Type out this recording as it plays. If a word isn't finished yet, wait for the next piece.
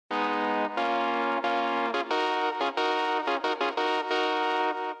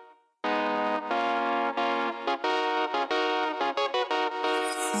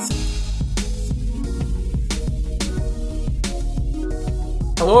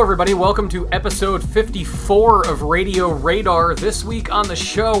Hello, everybody. Welcome to episode 54 of Radio Radar. This week on the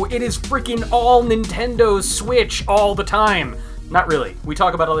show, it is freaking all Nintendo Switch all the time. Not really. We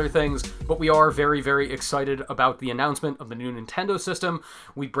talk about other things, but we are very, very excited about the announcement of the new Nintendo system.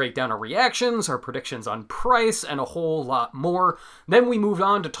 We break down our reactions, our predictions on price, and a whole lot more. Then we moved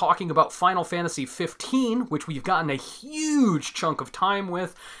on to talking about Final Fantasy 15, which we've gotten a huge chunk of time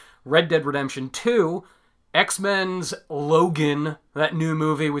with, Red Dead Redemption 2, X-Men's Logan, that new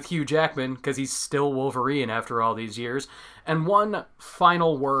movie with Hugh Jackman, because he's still Wolverine after all these years, and one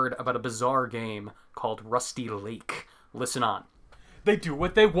final word about a bizarre game called Rusty Lake. Listen on. They do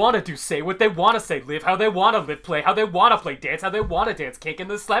what they want to do, say what they want to say, live how they want to live, play how they want to play, dance how they want to dance, kick in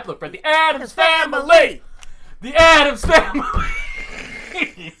the slap, look for the Addams Family! The Addams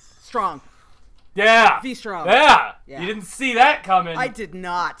Family! Strong. Yeah. Be strong. Yeah. Yeah. You didn't see that coming. I did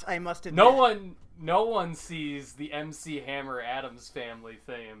not, I must admit. No one sees the MC Hammer Addams Family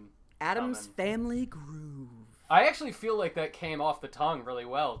theme. Addams coming. Family Groove. I actually feel like that came off the tongue really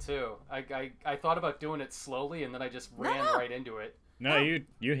well, too. I thought about doing it slowly, and then I just ran right into it. No,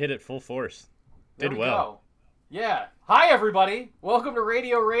 you hit it full force. Did well. Go. Yeah. Hi, everybody. Welcome to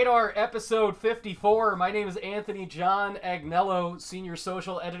Radio Radar, episode 54. My name is Anthony John Agnello, senior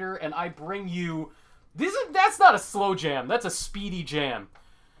social editor, and I bring you... That's not a slow jam. That's a speedy jam.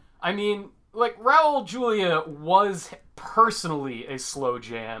 I mean... Like, Raul Julia was personally a slow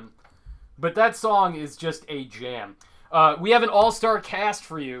jam, but that song is just a jam. We have an all-star cast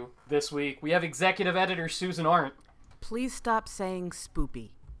for you this week. We have executive editor Susan Arndt. Please stop saying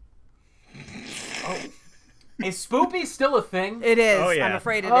spoopy. Oh. Is spoopy still a thing? It is. Oh, yeah. I'm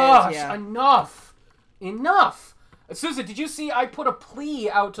afraid it is. Yeah. Enough. Susan, did you see I put a plea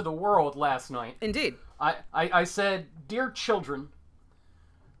out to the world last night? Indeed. I said, dear children...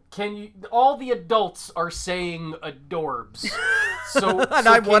 all the adults are saying adorbs. So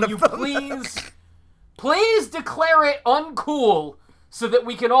I'm one can you of them. please declare it uncool so that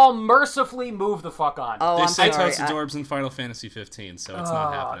we can all mercifully move the fuck on. Oh, They I'm say sorry. totes adorbs in Final Fantasy 15, so it's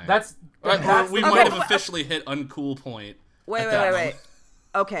not happening. That's we might have officially hit uncool point. Wait.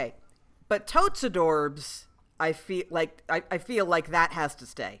 Okay. But totes adorbs, I feel like that has to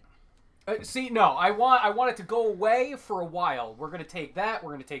stay. I want it to go away for a while. We're gonna take that.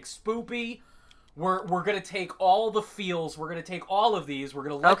 We're gonna take spoopy. We're gonna take all the feels. We're gonna take all of these. We're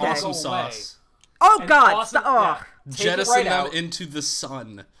gonna let them go Awesome away. sauce. Oh, And God. awesome, Jettison them out. into the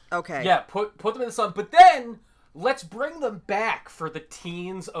sun. Okay. Yeah, put them in the sun. But then let's bring them back for the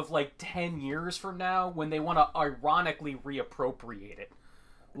teens of like 10 years from now when they want to ironically reappropriate it.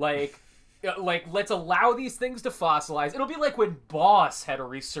 Like let's allow these things to fossilize. It'll be like when Boss had a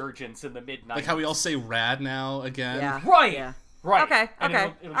resurgence in the mid-90s. Like how we all say rad now again. Yeah. Right. Yeah. Right. Okay, And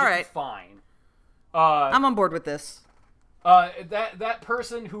okay, It'll all just right. be fine. I'm on board with this. That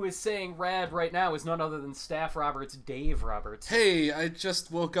person who is saying rad right now is none other than Staff Roberts, Dave Roberts. Hey, I just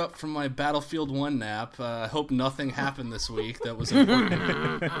woke up from my Battlefield 1 nap. I hope nothing happened this week that was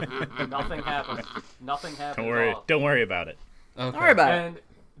important. Nothing happened. Nothing happened at all. Don't worry about it. Okay. Don't worry about it. And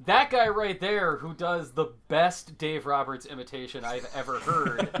that guy right there who does the best Dave Roberts imitation I've ever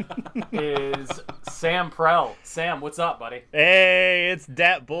heard is Sam Prell. Sam, what's up, buddy? Hey, it's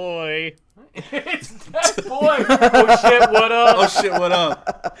Dat Boy. It's that boy. Oh shit, what up? Oh shit, what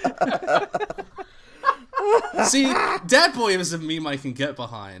up? See, Dat Boy is a meme I can get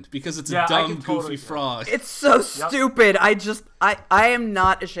behind because it's a dumb, can totally goofy frog. It's so stupid. I am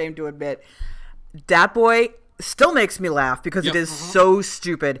not ashamed to admit, Dat Boy still makes me laugh because it is so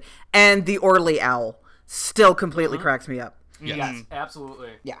stupid, and the Orly Owl still completely cracks me up. Yes,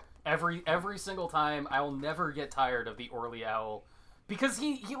 absolutely. Yeah. Every single time, I will never get tired of the Orly Owl because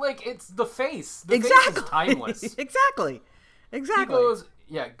he like it's the face. The face is timeless. Exactly. He goes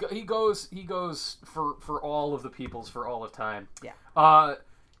for all of the peoples for all of time.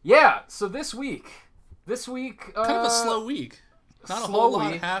 Yeah. So this week, kind of a slow week. Not a slow whole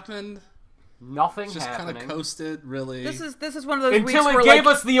lot week. happened. Nothing Just happening. kind of coasted, really. This is one of those weeks Until it where gave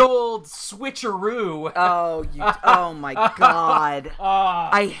us the old switcheroo. oh my God.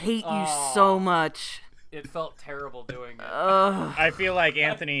 I hate you so much. It felt terrible doing it. I feel like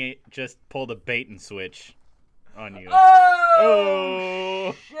Anthony just pulled a bait and switch on you.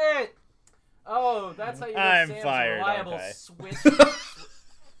 Oh, shit! Oh, that's how you know I'm Sam's fired, a reliable aren't I?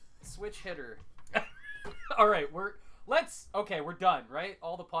 switch hitter. All right, we're done, right?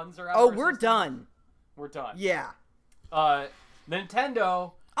 All the puns are out. Oh, of our we're system? done. We're done. Yeah.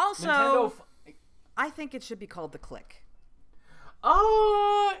 Nintendo. Also, I think it should be called The Click.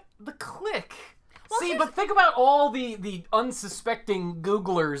 The Click. See, but think about all the unsuspecting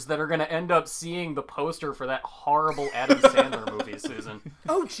Googlers that are going to end up seeing the poster for that horrible Adam Sandler movie, Susan.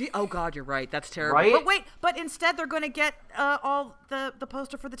 Oh, gee. Oh, God, you're right. That's terrible. Right? But wait, instead they're going to get all the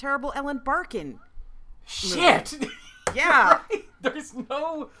poster for the terrible Ellen Barkin. Shit! Yeah. Right? There's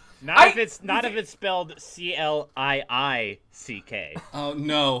no... Not if it's spelled CLIICK. Oh,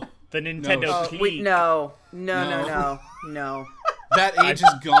 no. The Nintendo P. Wait, no. That age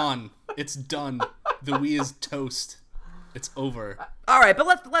is gone. It's done. The Wii is toast. It's over. All right, but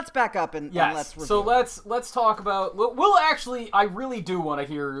let's back up and let's review. So let's talk about. We'll actually. I really do want to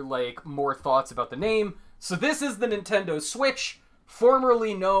hear like more thoughts about the name. So this is the Nintendo Switch,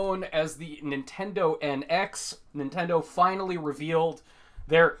 formerly known as the Nintendo NX. Nintendo finally revealed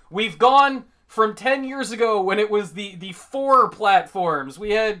we've gone from 10 years ago when it was the 4 platforms.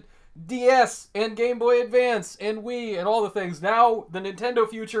 We had DS and Game Boy Advance and Wii and all the things. Now the Nintendo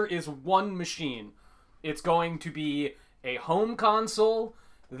future is one machine. It's going to be a home console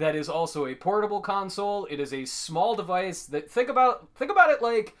that is also a portable console. It is a small device that think about it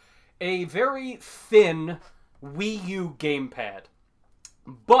like a very thin Wii U gamepad.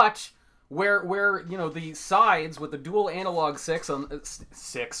 But where the sides with the dual analog sticks on the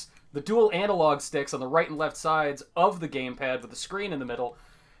right and left sides of the gamepad with the screen in the middle.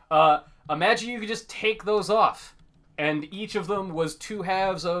 Imagine you could just take those off, and each of them was 2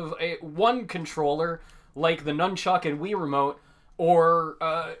 halves of one controller, like the Nunchuck and Wii Remote, or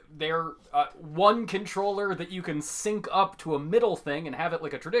they're one controller that you can sync up to a middle thing and have it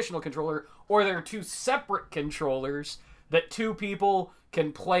like a traditional controller, or they're 2 separate controllers that 2 people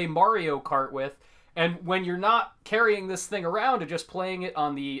can play Mario Kart with. And when you're not carrying this thing around and just playing it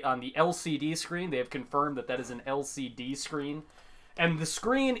on the LCD screen, they have confirmed that is an LCD screen. And the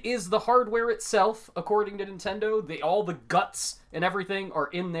screen is the hardware itself, according to Nintendo. All the guts and everything are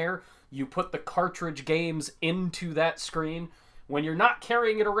in there. You put the cartridge games into that screen. When you're not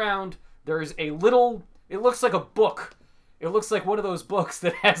carrying it around, there's a little... It looks like a book. It looks like one of those books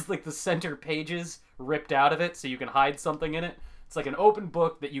that has like the center pages ripped out of it so you can hide something in it. It's like an open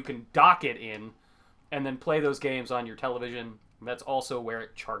book that you can dock it in and then play those games on your television. That's also where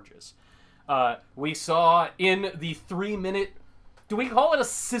it charges. We saw in the 3-minute... Do we call it a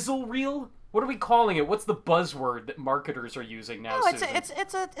sizzle reel? What are we calling it? What's the buzzword that marketers are using now? No,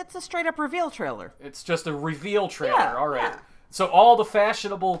 it's a straight up reveal trailer. It's just a reveal trailer. Yeah, all right. yeah. So all the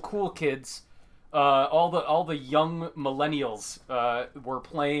fashionable cool kids, all the young millennials, were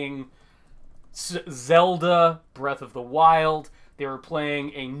playing Zelda: Breath of the Wild. They were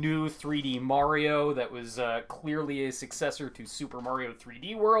playing a new 3D Mario that was clearly a successor to Super Mario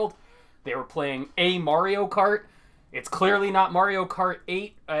 3D World. They were playing a Mario Kart. It's clearly not Mario Kart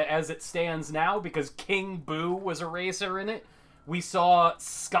 8 as it stands now because King Boo was a racer in it. We saw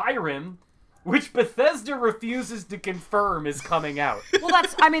Skyrim, which Bethesda refuses to confirm is coming out. Well,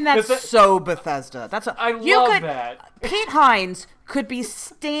 that's so Bethesda. I love that. Pete Hines could be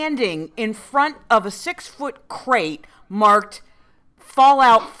standing in front of a 6-foot crate marked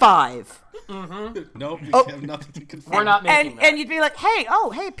Fallout 5. Mm-hmm. Nope, you have nothing to confirm. We're not making that. And you'd be like, hey,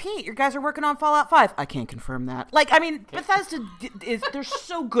 Pete, you guys are working on Fallout 5. I can't confirm that. Bethesda they're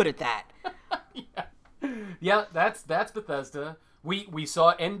so good at that. Yeah, that's Bethesda. We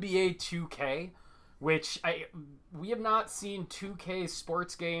saw NBA 2K, which we have not seen 2K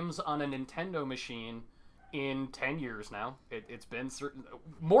sports games on a Nintendo machine in 10 years now. It's been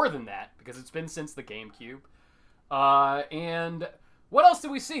more than that because it's been since the GameCube. And what else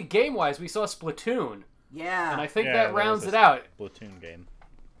did we see? Game-wise, we saw Splatoon. Yeah. And I think that rounds it out. Splatoon game.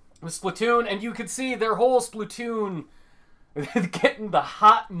 With Splatoon, and you could see their whole Splatoon getting the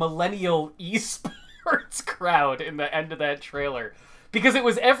hot millennial esports crowd in the end of that trailer. Because it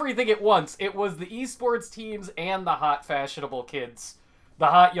was everything at once. It was the esports teams and the hot fashionable kids. The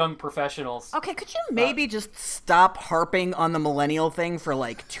hot young professionals. Okay, could you maybe just stop harping on the millennial thing for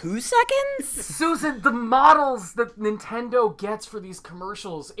 2 seconds? Susan, the models that Nintendo gets for these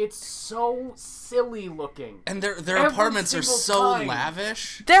commercials, it's so silly looking. And their apartments are so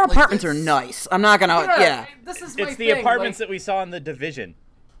lavish. Their apartments are nice. I'm not gonna... Yeah. This is my It's the apartments that we saw in The Division.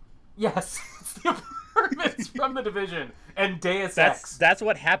 Yes, it's the apartments from The Division and Deus Ex. That's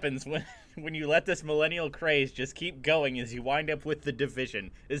what happens when you let this millennial craze just keep going as you wind up with The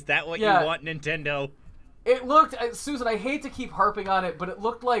Division. Is that what you want, Nintendo? It looked... Susan, I hate to keep harping on it, but it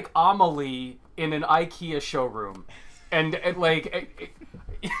looked like Amelie in an IKEA showroom. And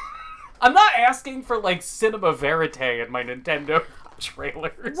I'm not asking for, cinema verite in my Nintendo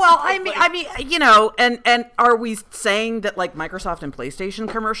trailers. Well, I mean, you know, and are we saying that like Microsoft and PlayStation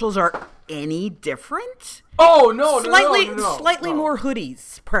commercials are any different? Oh no, slightly more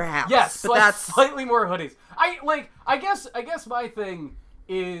hoodies, perhaps. Yes, but that's slightly more hoodies. I guess my thing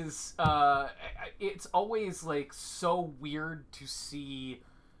is it's always like so weird to see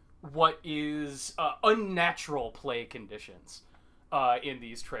what is unnatural play conditions in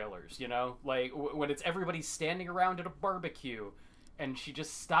these trailers, you know, like when it's everybody standing around at a barbecue and she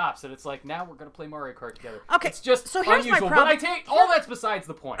just stops and it's like, now we're gonna play Mario Kart together. Okay, it's just so here's unusual. my problem. But I take all that's besides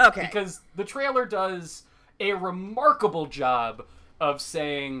the point. Okay, because the trailer does a remarkable job of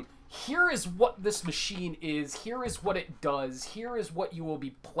saying, here is what this machine is, here is what it does, here is what you will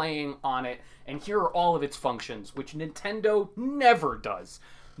be playing on it, and here are all of its functions, which Nintendo never does.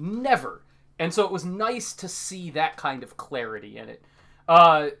 Never. And so it was nice to see that kind of clarity in it.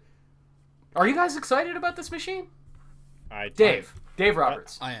 Are you guys excited about this machine? Dave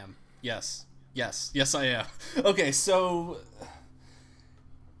Roberts. I am. Yes, I am. Okay, so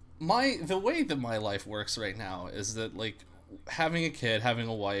the way that my life works right now is that, like, having a kid, having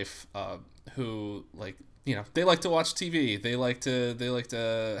a wife, who, like, you know, they like to watch TV, they like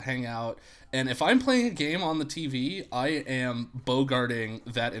to hang out, and if I'm playing a game on the TV, I am bogarting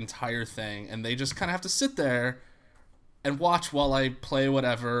that entire thing, and they just kind of have to sit there and watch while I play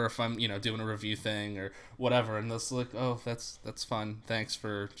whatever, if I'm, you know, doing a review thing or whatever, and they're like, oh, that's fun, thanks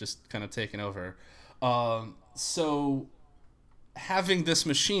for just kind of taking over. So having this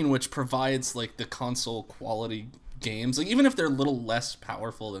machine, which provides, like, the console quality games, like, even if they're a little less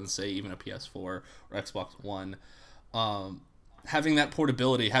powerful than, say, even a PS4 or Xbox One, having that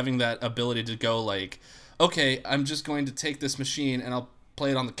portability, having that ability to go, like, okay, I'm just going to take this machine and I'll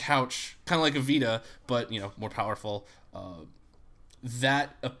play it on the couch, kind of like a Vita, but, you know, more powerful.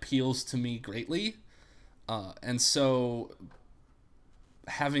 That appeals to me greatly. And so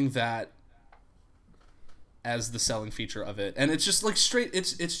having that as the selling feature of it, and it's just like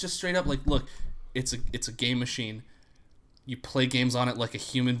it's just straight up like, look, it's a game machine. You play games on it like a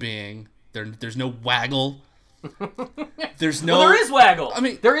human being. There's no waggle. There's no. Well, there is waggle. I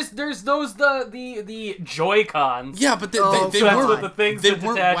mean, there's those the Joy-Cons. Yeah, but they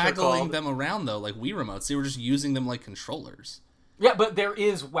weren't waggling them around though, like Wii remotes. They were just using them like controllers. Yeah, but there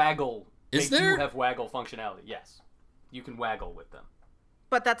is waggle. Is they there? do have waggle functionality. Yes, you can waggle with them.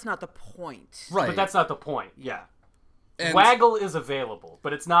 But that's not the point. Right. But that's not the point. Yeah. And waggle is available,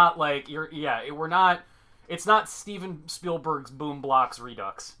 but it's not like we're not. It's not Steven Spielberg's Boom Blocks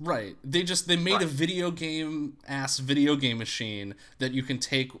Redux. Right. They made a video game machine that you can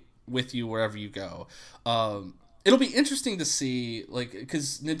take with you wherever you go. It'll be interesting to see, like,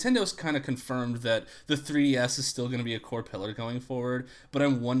 because Nintendo's kind of confirmed that the 3DS is still going to be a core pillar going forward, but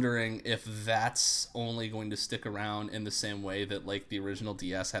I'm wondering if that's only going to stick around in the same way that, like, the original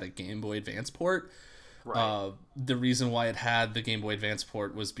DS had a Game Boy Advance port. Right. The reason why it had the Game Boy Advance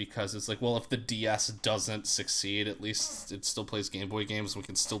port was because it's like, well, if the DS doesn't succeed, at least it still plays Game Boy games, and we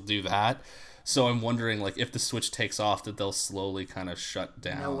can still do that. So I'm wondering, like, if the Switch takes off, that they'll slowly kind of shut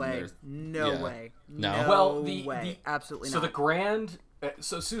down. No way. No way. No? Well, absolutely not. So the grand...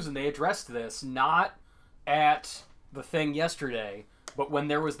 So, Susan, they addressed this not at the thing yesterday, but when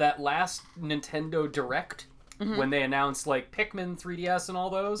there was that last Nintendo Direct, when they announced, like, Pikmin 3DS and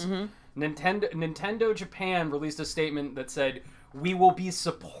all those... Nintendo Japan released a statement that said, we will be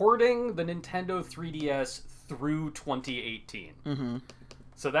supporting the Nintendo 3DS through 2018.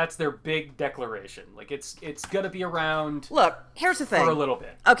 So that's their big declaration. Like, it's gonna be around. Look, here's the thing. For a little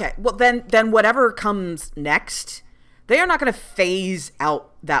bit. Okay, well then whatever comes next, they are not going to phase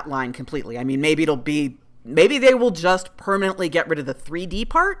out that line completely. I mean, maybe they will just permanently get rid of the 3D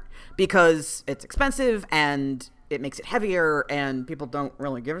part because it's expensive and it makes it heavier and people don't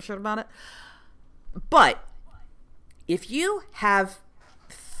really give a shit about it. But if you have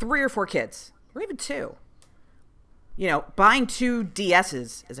 3 or 4 kids, or even 2, you know, buying 2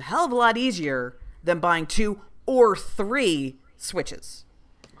 DSs is a hell of a lot easier than buying 2 or 3 Switches.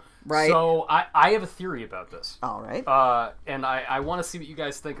 Right? So I have a theory about this. All right. And I want to see what you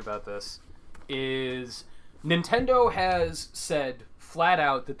guys think about this. Is Nintendo has said flat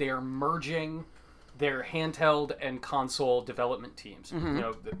out that they are merging their handheld and console development teams. You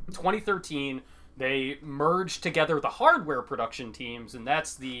know, 2013, they merged together the hardware production teams, and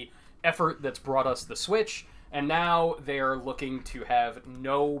that's the effort that's brought us the Switch. And now they're looking to have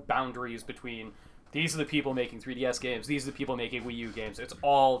no boundaries between these are the people making 3DS games, these are the people making Wii U games. It's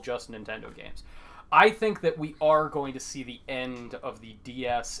all just Nintendo games. I think that we are going to see the end of the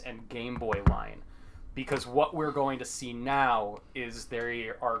DS and Game Boy line. Because what we're going to see now is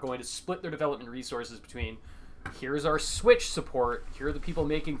they are going to split their development resources between here's our Switch support, here are the people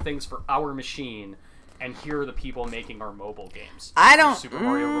making things for our machine, and here are the people making our mobile games. I don't... Your Super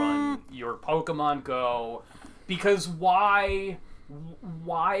Mario Run, your Pokemon Go, because why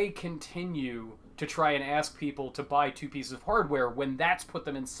continue to try and ask people to buy 2 pieces of hardware when that's put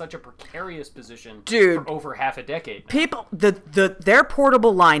them in such a precarious position for over half a decade now? People, their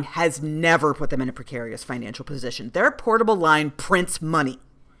portable line has never put them in a precarious financial position. Their portable line prints money.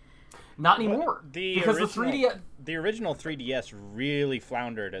 Not anymore. The original 3DS really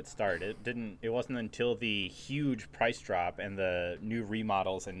floundered at start. It wasn't until the huge price drop and the new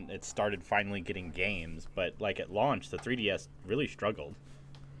remodels and it started finally getting games. But like at launch, the 3DS really struggled.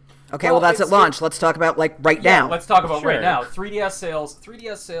 Okay, well that's at launch. Let's talk about right now. Let's talk about right now.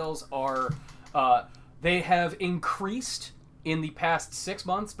 3DS sales are they have increased in the past 6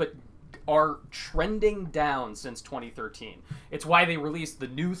 months, but are trending down since 2013. It's why they released the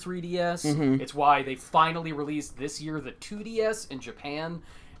new 3DS. Mm-hmm. It's why they finally released this year the 2DS in Japan.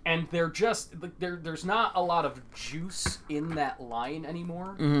 And they're just there's not a lot of juice in that line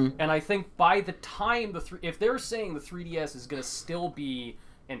anymore. Mm-hmm. And I think by the time if they're saying the 3DS is going to still be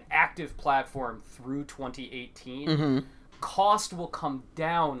an active platform through 2018, mm-hmm. cost will come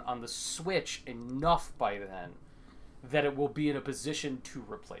down on the Switch enough by then that it will be in a position to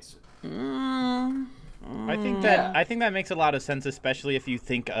replace it. I think that makes a lot of sense, especially if you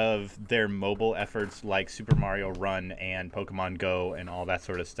think of their mobile efforts like Super Mario Run and Pokemon Go and all that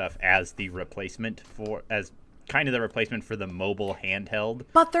sort of stuff as the replacement for the mobile handheld.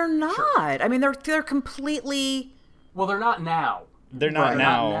 But they're not. Sure. I mean, they're completely. Well, they're not now. They're not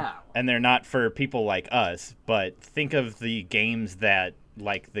now, and they're not for people like us. But think of the games that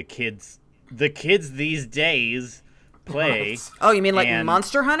like the kids these days play. Oh, you mean like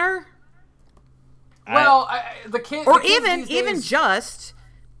Monster Hunter? Well, the kids, or even just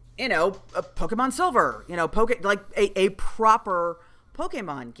Pokemon Silver. A proper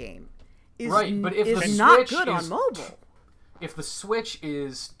Pokemon game is right. But if the Switch not good on mobile. If the Switch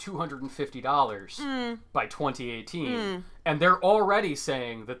is $250 by 2018, and they're already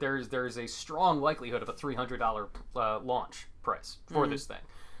saying that there's a strong likelihood of a $300 launch price for this thing.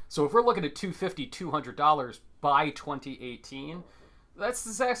 So if we're looking at $200 by 2018, that's the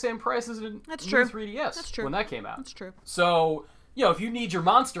exact same price as a new 3DS when that came out. That's true. So, if you need your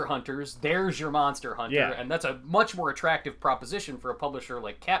Monster Hunters, there's your Monster Hunter, and that's a much more attractive proposition for a publisher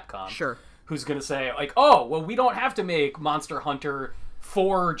like Capcom. Sure. Who's going to say, like, oh, well, we don't have to make Monster Hunter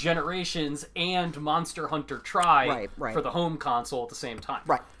 4 generations and Monster Hunter Tri for the home console at the same time.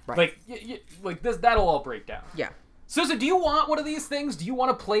 Right. Like this, that'll all break down. Yeah. Susan, do you want one of these things? Do you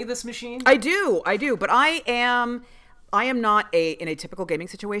want to play this machine? I do, but I am not in a typical gaming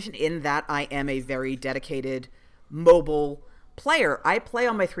situation in that I am a very dedicated mobile player. I play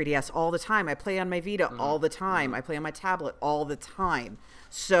on my 3DS all the time. I play on my Vita all the time. I play on my tablet all the time.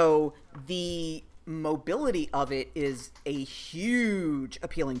 So the mobility of it is a huge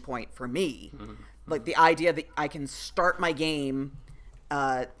appealing point for me. Mm-hmm. Like the idea that I can start my game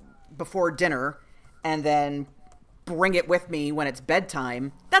before dinner and then bring it with me when it's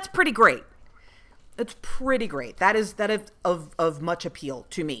bedtime. That's pretty great. It's pretty great. That is of much appeal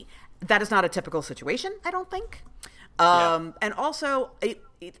to me. That is not a typical situation, I don't think. And also,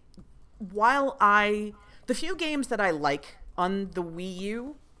 while the few games that I like on the Wii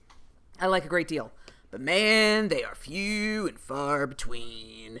U, I like a great deal. But man, they are few and far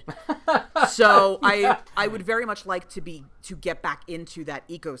between. So I would very much like to get back into that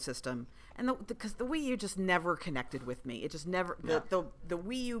ecosystem. And because the Wii U just never connected with me. It just never the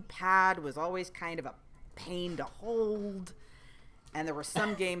Wii U pad was always kind of a pain to hold. And there were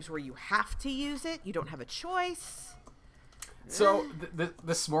some games where you have to use it. You don't have a choice. So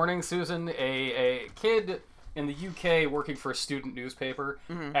this morning, Susan, a kid in the UK working for a student newspaper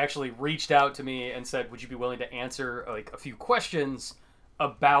actually reached out to me and said, would you be willing to answer like a few questions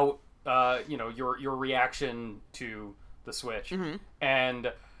about your reaction to the Switch?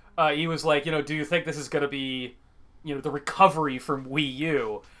 And he was like, do you think this is going to be the recovery from Wii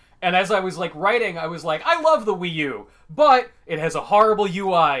U? And as I was like writing, I was like, I love the Wii U, but it has a horrible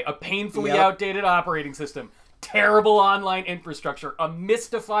UI, a painfully outdated operating system, terrible online infrastructure, a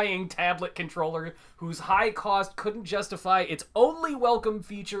mystifying tablet controller whose high cost couldn't justify its only welcome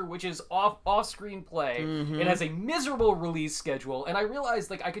feature, which is off-screen play. It has a miserable release schedule, and I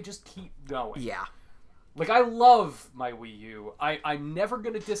realized like I could just keep going. Yeah. Like, I love my Wii U. I'm never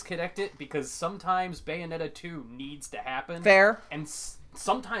going to disconnect it because sometimes Bayonetta 2 needs to happen. Fair. And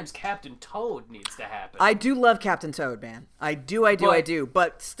sometimes Captain Toad needs to happen. I do love Captain Toad, man. I do.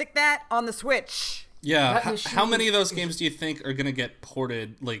 But stick that on the Switch. Yeah, That how many of those machine games do you think are gonna get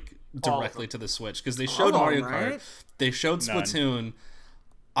ported like directly to the Switch? Because they showed All of Mario them, Kart, right? they showed None. Splatoon.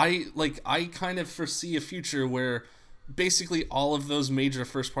 I kind of foresee a future where basically all of those major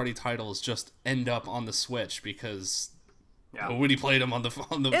first-party titles just end up on the Switch because nobody played them on the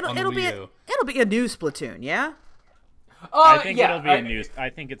It'll Wii be U. it'll be a new Splatoon, yeah. I think yeah, it'll be a new. I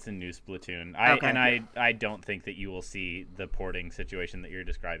think it's a new Splatoon. I don't think that you will see the porting situation that you're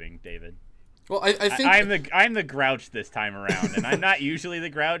describing, David. Well, I think I'm the grouch this time around, and I'm not usually the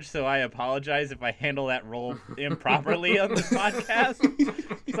grouch, so I apologize if I handle that role improperly on this podcast.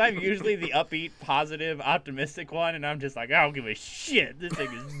 Because I'm usually the upbeat, positive, optimistic one, and I'm just like, I don't give a shit. This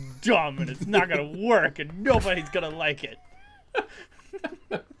thing is dumb, and it's not gonna work, and nobody's gonna like it.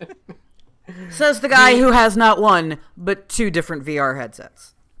 Says the guy who has not one but 2 different VR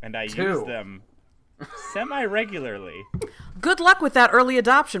headsets. And I Two. use them semi-regularly. Good luck with that early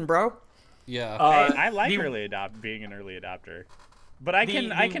adoption, bro. yeah. Hey, I like being an early adopter. But I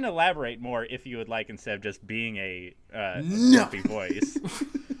can elaborate more if you would like, instead of just being a grumpy voice.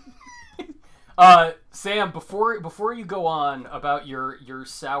 Sam, before you go on about your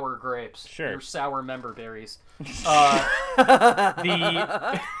sour grapes, Sure. your sour member berries,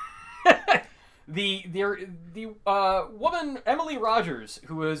 the woman Emily Rogers,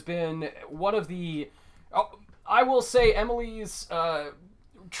 who has been one of the, I will say Emily's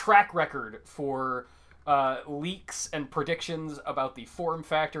track record for leaks and predictions about the form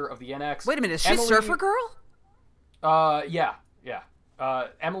factor of the NX. Wait a minute, is she Emily, Surfer Girl? Yeah.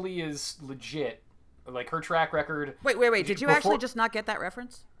 Emily is legit. Like, her track record. Wait. Did you actually just not get that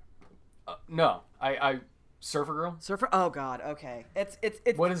reference? No, I Surfer Girl. Surfer? Oh God. Okay. It's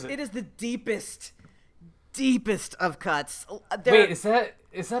What is it? It is the deepest of cuts. Wait, is that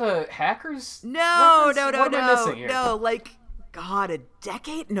a hackers? No. reference? What am I missing here? No, like, God, a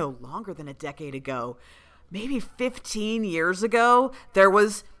decade? No, longer than a decade ago. Maybe 15 years ago, there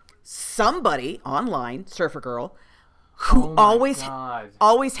was somebody online, Surfer Girl, who always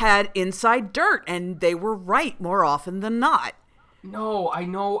had inside dirt, and they were right more often than not. No, I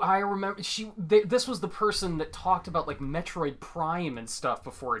know. I remember. This was the person that talked about like Metroid Prime and stuff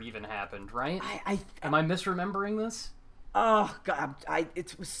before it even happened, right? Am I misremembering this? Oh God,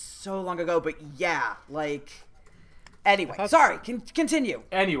 it was so long ago, but yeah, like. Anyway, sorry. Continue.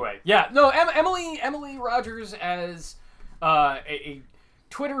 Anyway, yeah, no. Emily Rogers as a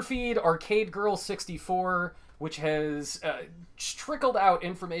Twitter feed, Arcade Girl 64, which has trickled out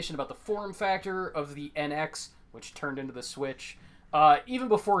information about the form factor of the NX, which turned into the Switch. Even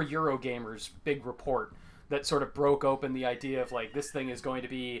before Eurogamer's big report that sort of broke open the idea of like this thing is going to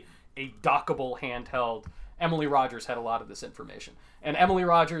be a dockable handheld, Emily Rogers had a lot of this information. And Emily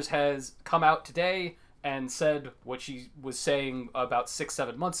Rogers has come out today and said what she was saying about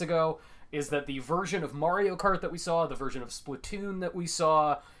 6-7 months ago, is that the version of Mario Kart that we saw, the version of Splatoon that we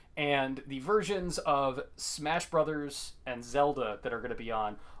saw, and the versions of Smash Brothers and Zelda that are going to be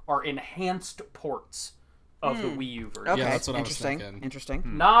on are enhanced ports of the Wii U version. Okay, Yeah, that's what I was interesting. thinking. Interesting.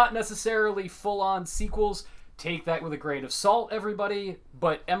 Not necessarily full-on sequels. Take that with a grain of salt, everybody.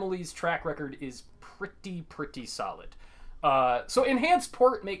 But Emily's track record is pretty solid. So enhanced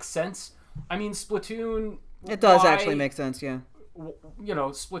port makes sense. I mean, Splatoon... It does actually make sense, yeah. You know,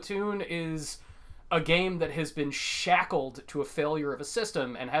 Splatoon is a game that has been shackled to a failure of a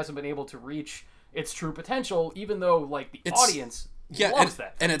system and hasn't been able to reach its true potential, even though, like, the audience loves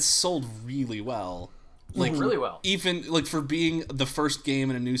that. And it's sold really well. Like, really well. Even, like, for being the first game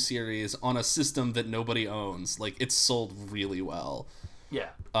in a new series on a system that nobody owns, like, it's sold really well.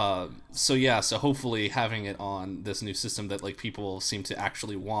 Yeah. So hopefully having it on this new system that, like, people seem to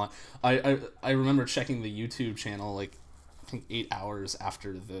actually want. I remember checking the YouTube channel, like, I think 8 hours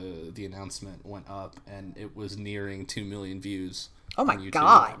after the announcement went up, and it was nearing 2 million views. Oh my on YouTube.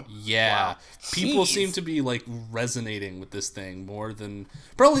 God. Yeah. Wow. People Jeez. seem to be, like, resonating with this thing more than...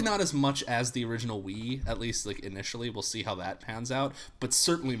 Probably not as much as the original Wii, at least, like, initially. We'll see how that pans out. But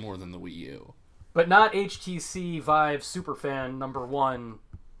certainly more than the Wii U. But not HTC Vive Superfan number 1,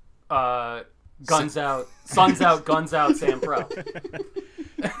 guns out, suns out, guns out, Sam Pro.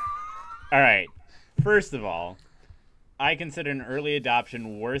 All right. First of all, I consider an early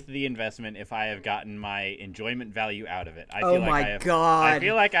adoption worth the investment if I have gotten my enjoyment value out of it. I feel God. I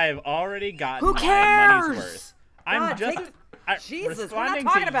feel like I have already gotten Who my cares? money's worth. I'm God, just... Jesus, we're not responding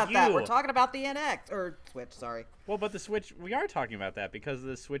talking to about that. you. We're talking about the NX. Or Switch, sorry. Well, but the Switch, we are talking about that because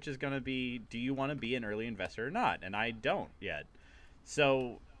the Switch is going to be, do you want to be an early investor or not? And I don't yet.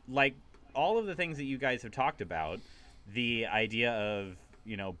 So, like, all of the things that you guys have talked about, the idea of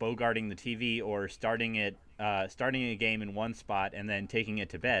bogarting the TV or starting a game in one spot and then taking it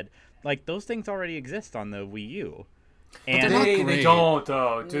to bed. Like, those things already exist on the Wii U. And they don't,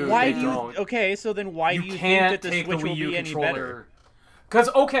 though, dude. Why they don't. Okay, so then why do you can't think that the take Switch the Wii will U be any controller. better? Because,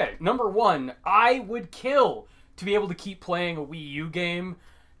 okay, number one, I would kill to be able to keep playing a Wii U game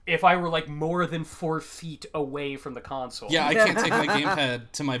if I were, like, more than 4 feet away from the console. Yeah, I can't take my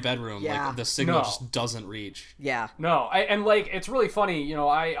gamepad to my bedroom. Yeah. Like, the signal No. just doesn't reach. Yeah. No, and, like, it's really funny,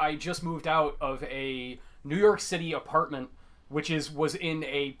 I just moved out of a New York City apartment, which was in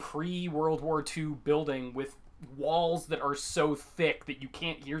a pre-World War II building with walls that are so thick that you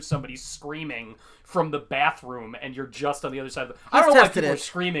can't hear somebody screaming from the bathroom, and you're just on the other side of the... I don't know why tested people are it.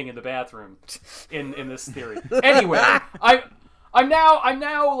 screaming in the bathroom in this theory. Anyway, I'm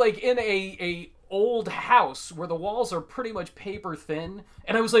now like in a old house where the walls are pretty much paper thin,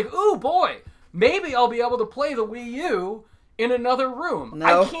 and I was like, ooh boy, maybe I'll be able to play the Wii U in another room.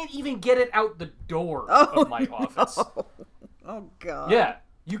 No. I can't even get it out the door of my office. Oh god. Yeah,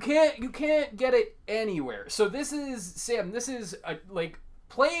 you can't get it anywhere. So this is like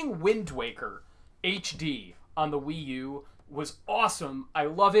playing Wind Waker HD on the Wii U was awesome. I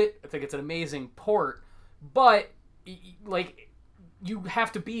love it. I think it's an amazing port, but like you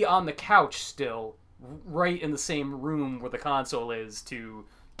have to be on the couch still, right in the same room where the console is to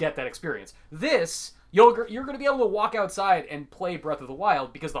get that experience. This you're going to be able to walk outside and play Breath of the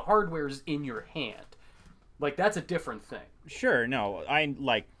Wild because the hardware's in your hand. Like, that's a different thing. Sure, no. I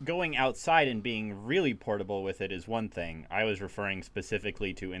like going outside and being really portable with it is one thing. I was referring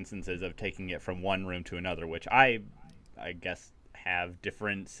specifically to instances of taking it from one room to another, which I guess have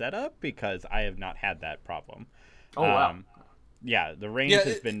different setup because I have not had that problem. Oh wow. Yeah, the range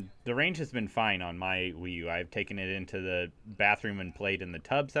has been fine on my Wii U. I've taken it into the bathroom and played in the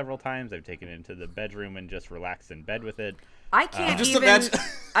tub several times. I've taken it into the bedroom and just relaxed in bed with it. I can't Just even. imagine.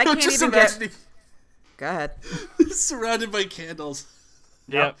 I can't just even imagining Go ahead. surrounded by candles.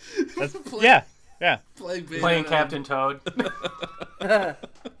 Yep. Yeah. Playing Playing Captain Toad.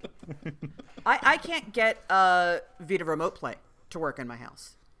 I can't get Vita Remote Play to work in my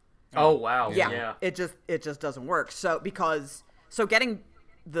house. Oh wow. Yeah. It just doesn't work. So getting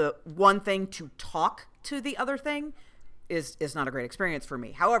the one thing to talk to the other thing is not a great experience for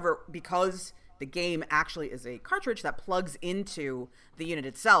me. However, because the game actually is a cartridge that plugs into the unit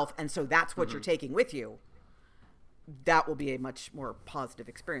itself, and so that's what you're taking with you, that will be a much more positive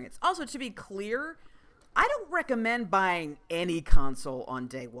experience. Also, to be clear, I don't recommend buying any console on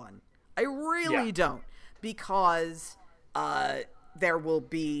day one. I really don't, because there will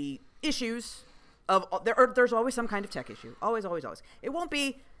be issues there's always some kind of tech issue. Always.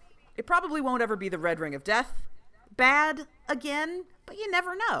 It probably won't ever be the Red Ring of Death bad again, but you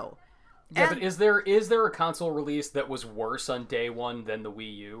never know. Yeah, but is there a console release that was worse on day one than the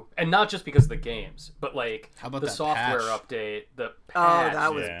Wii U? And not just because of the games, but like How about the that software patch? update, the Oh, patch.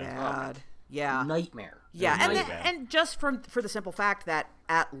 that was Yeah. bad. Yeah. Nightmare. Yeah, and Nightmare. and just for the simple fact that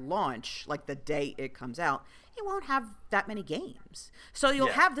at launch, like the day it comes out, you won't have that many games. So you'll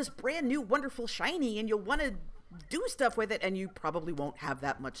Yeah. have this brand new, wonderful, shiny, and you'll want to do stuff with it, and you probably won't have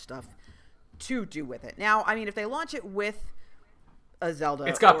that much stuff to do with it. Now, I mean, if they launch it with a Zelda,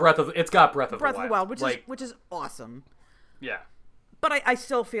 It's got or Breath of the Wild, which is awesome. Yeah. But I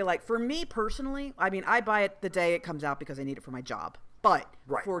still feel like, for me personally, I mean, I buy it the day it comes out because I need it for my job. But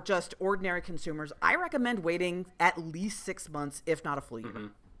Right. for just ordinary consumers, I recommend waiting at least 6 months, if not a full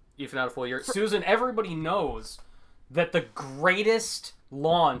year. If not a full year. Susan, everybody knows that the greatest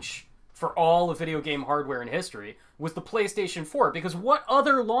launch for all of video game hardware in history was the PlayStation 4, because what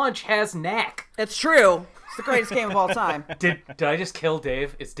other launch has knack? It's true. It's the greatest game of all time. Did I just kill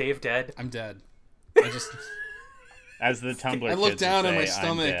Dave? Is Dave dead? I'm dead. As the Tumblr I look kids down would at my say, I'm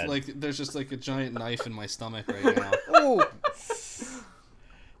stomach dead. like there's just like a giant knife in my stomach right now. Ooh.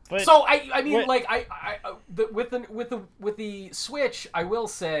 But So I mean, what- like with the Switch, I will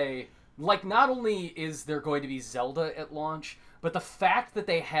say, like, not only is there going to be Zelda at launch, but the fact that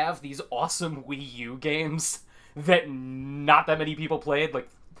they have these awesome Wii U games that not that many people played, like,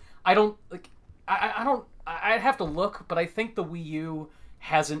 I'd have to look, but I think the Wii U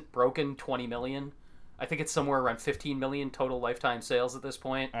hasn't broken 20 million. I think it's somewhere around 15 million total lifetime sales at this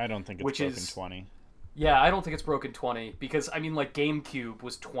point. I don't think it's which broken is 20. Yeah, I don't think it's broken 20, because, I mean, like, GameCube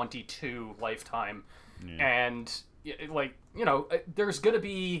was 22 lifetime. And, like, you know, there's going to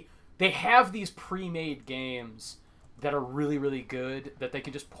be... They have these pre-made games that are really, really good that they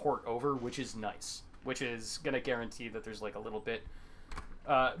can just port over, which is nice. Which is going to guarantee that there's, like, a little bit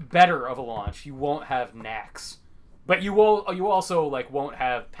better of a launch. You won't have knacks But you also like won't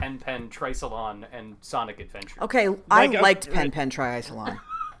have Pen Trisalon and Sonic Adventure. Okay, I liked Pen Trisalon.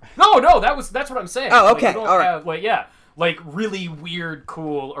 No, that's what I'm saying. Oh, okay, Like, you don't all right. have, like really weird,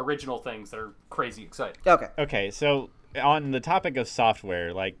 cool, original things that are crazy exciting. Okay, so on the topic of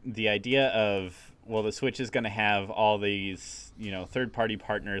software, like the idea of, well, the Switch is going to have all these, third-party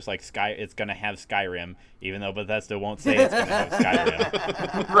partners like it's going to have Skyrim, even though Bethesda won't say it's going to have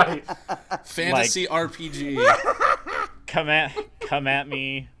Skyrim. Right. Fantasy RPG. Come at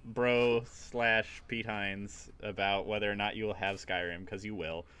me, bro / Pete Hines, about whether or not you will have Skyrim, because you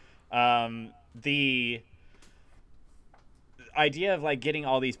will. The idea of like getting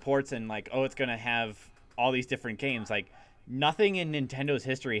all these ports and like, it's going to have all these different games, like nothing in Nintendo's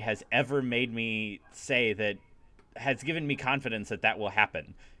history has ever made me say that, has given me confidence that will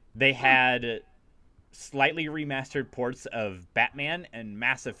happen. They had slightly remastered ports of Batman and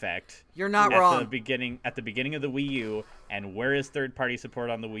Mass Effect. You're not wrong. At the beginning of the Wii U, and where is third-party support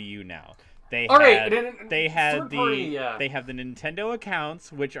on the Wii U now? They have the Nintendo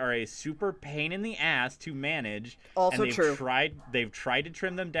accounts, which are a super pain in the ass to manage. Also and true. They've tried to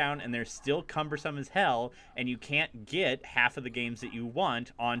trim them down, and they're still cumbersome as hell. And you can't get half of the games that you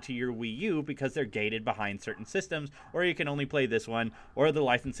want onto your Wii U because they're gated behind certain systems, or you can only play this one, or the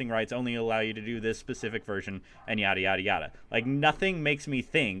licensing rights only allow you to do this specific version, and yada yada yada. Like nothing makes me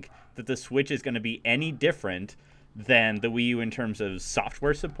think that the Switch is going to be any different than the Wii U in terms of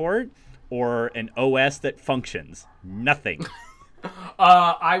software support or an OS that functions. Nothing.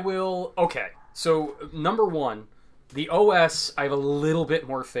 Okay. So, number one, the OS, I have a little bit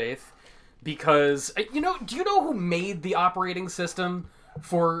more faith because, do you know who made the operating system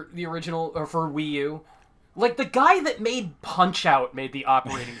for the original, or for Wii U? Like, the guy that made Punch-Out made the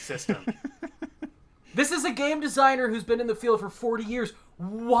operating system. This is a game designer who's been in the field for 40 years.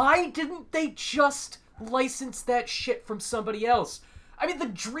 Why didn't they just license that shit from somebody else? I mean, the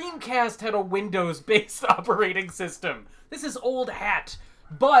Dreamcast had a Windows-based operating system. This is old hat.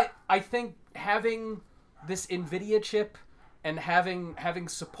 But I think having this NVIDIA chip and having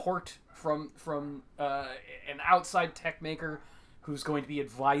support from an outside tech maker who's going to be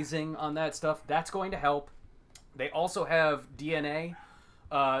advising on that stuff, that's going to help. They also have DNA,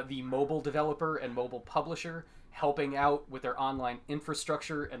 the mobile developer and mobile publisher, helping out with their online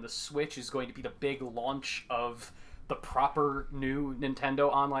infrastructure, and the Switch is going to be the big launch of the proper new Nintendo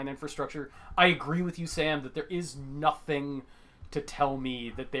online infrastructure. I agree with you, Sam, that there is nothing to tell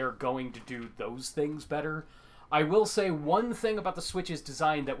me that they're going to do those things better. I will say one thing about the Switch's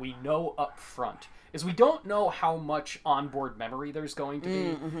design that we know up front is we don't know how much onboard memory there's going to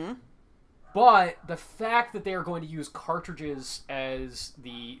be. Mm-hmm. But the fact that they are going to use cartridges as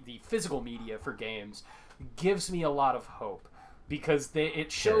the physical media for games gives me a lot of hope, because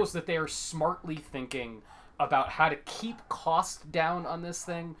it shows that they are smartly thinking about how to keep costs down on this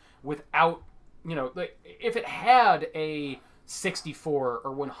thing without, like, if it had a 64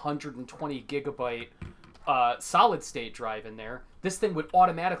 or 120 gigabyte solid state drive in there, this thing would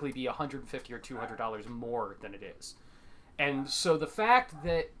automatically be $150 or $200 more than it is. And so the fact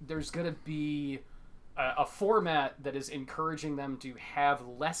that there's going to be a format that is encouraging them to have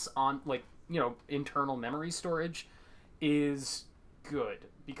less internal memory storage is good,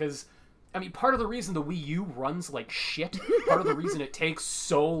 because I mean, part of the reason the Wii U runs like shit, part of the reason it takes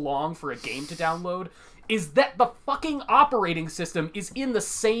so long for a game to download, is that the fucking operating system is in the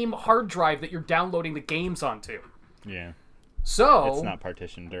same hard drive that you're downloading the games onto. Yeah. So it's not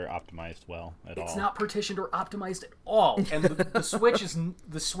partitioned or optimized well at all. It's not partitioned or optimized at all, and the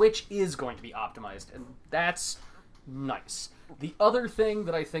Switch is going to be optimized, and that's nice. The other thing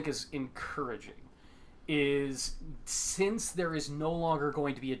that I think is encouraging is, since there is no longer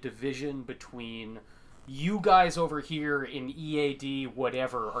going to be a division between you guys over here in EAD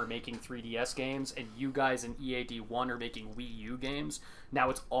whatever are making 3DS games and you guys in EAD 1 are making Wii U games, now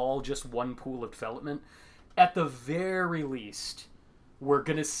it's all just one pool of development. At the very least, we're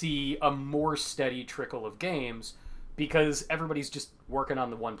going to see a more steady trickle of games, because everybody's just working on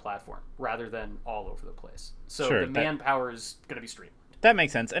the one platform rather than all over the place. So sure, the manpower is going to be streamlined. That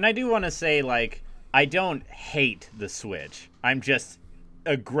makes sense. And I do want to say, like, I don't hate the Switch. I'm just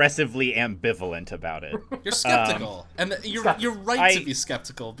aggressively ambivalent about it. You're skeptical. And you're right to be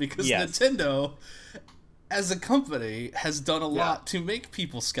skeptical, because Nintendo, as a company, has done a lot to make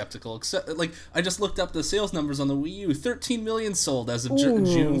people skeptical. Except, like, I just looked up the sales numbers on the Wii U. 13 million sold as of June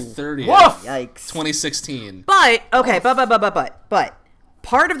 30th, Yikes. 2016. But, okay, but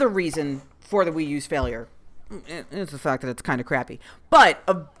part of the reason for the Wii U's failure is the fact that it's kind of crappy. But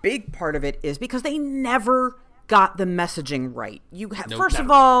a big part of it is because they never got the messaging right. First of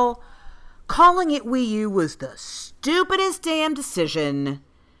all, calling it Wii U was the stupidest damn decision.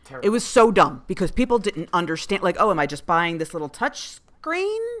 Terrible. It was so dumb because people didn't understand. Like, oh, am I just buying this little touch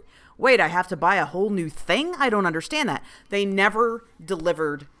screen? Wait, I have to buy a whole new thing? I don't understand that. They never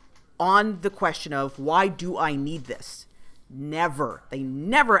delivered on the question of why do I need this? Never. They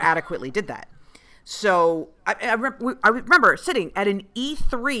never adequately did that. So I remember sitting at an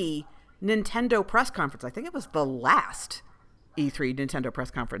E3 Nintendo press conference. I think it was the last E3 Nintendo press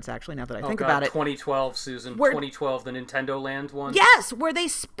conference, actually, now that I think about it. 2012, Susan. 2012, the Nintendo Land one. Yes, where they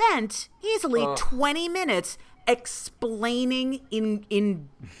spent easily 20 minutes explaining in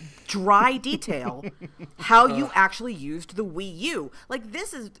dry detail how you actually used the Wii U. Like,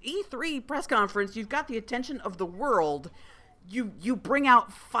 this is E3 press conference. You've got the attention of the world. You bring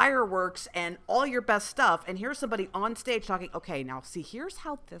out fireworks and all your best stuff, and here's somebody on stage talking, okay, now see, here's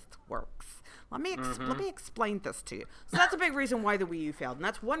how this works. Let me explain this to you. So that's a big reason why the Wii U failed. And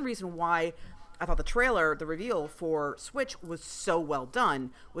that's one reason why I thought the reveal for Switch was so well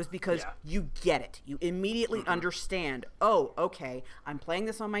done, was because you get it. You immediately understand, oh, okay, I'm playing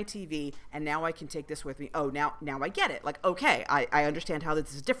this on my TV, and now I can take this with me. Oh, now I get it. Like, okay, I understand how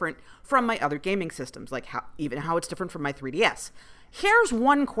this is different from my other gaming systems, like how it's different from my 3DS. Here's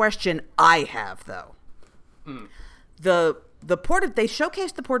one question I have, though. They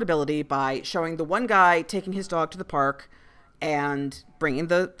showcased the portability by showing the one guy taking his dog to the park and bringing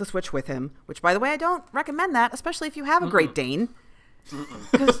the Switch with him, which, by the way, I don't recommend that, especially if you have a Great Dane,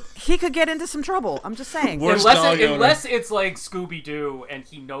 because he could get into some trouble. I'm just saying. Unless it's like Scooby-Doo and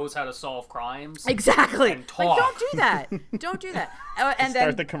he knows how to solve crimes. Exactly. And talk. Like, don't do that. Don't do that. And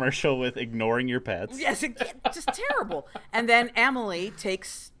Start the commercial with ignoring your pets. Yes, just terrible. And then Emily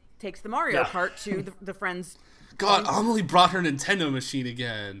takes the Mario Kart to the friend's. God, Amelie brought her Nintendo machine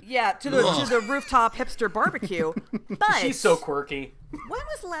again. Yeah, to the rooftop hipster barbecue. But she's so quirky. When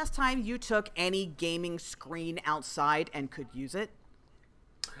was the last time you took any gaming screen outside and could use it?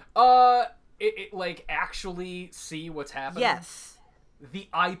 Like actually see what's happening? Yes. The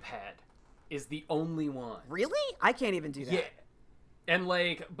iPad is the only one. Really? I can't even do that. Yeah. And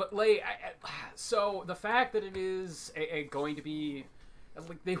so the fact that it is going to be,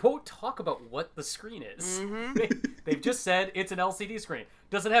 like, they won't talk about what the screen is. They've just said it's an LCD screen.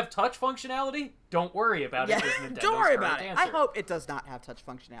 Does it have touch functionality? Don't worry about it. Don't worry about it. I hope it does not have touch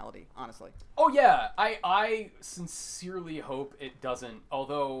functionality, honestly. Oh yeah, I sincerely hope it doesn't.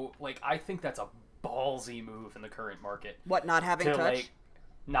 Although, like, I think that's a ballsy move in the current market. What, not having touch? Like,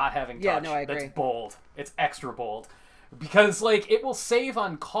 not having touch. Yeah, no, I agree. That's bold. It's extra bold. Because, like, it will save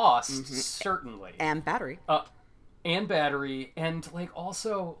on cost, certainly. And battery. And battery, and, like,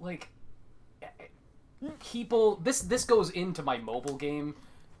 also, like, people, this goes into my mobile game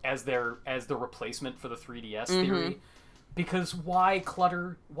as the replacement for the 3DS theory, because why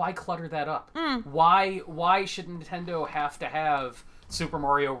clutter that up? Why should Nintendo have to have Super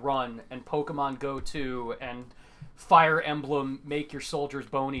Mario Run and Pokemon Go 2 and Fire Emblem Make Your Soldiers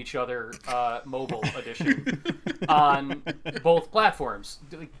Bone Each Other mobile edition on both platforms?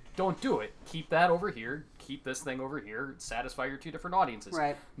 Don't do it. Keep that over here. Keep this thing over here. Satisfy your two different audiences.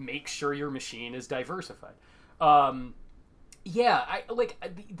 Right. Make sure your machine is diversified. I like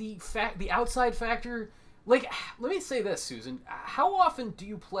the outside factor. Like, let me say this, Susan. How often do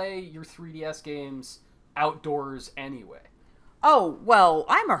you play your 3DS games outdoors anyway? Oh, well,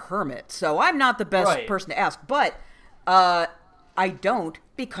 I'm a hermit, so I'm not the best person to ask. But I don't,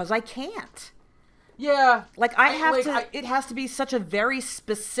 because I can't. Yeah. Like, it has to be such a very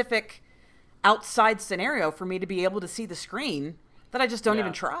specific outside scenario for me to be able to see the screen that I just don't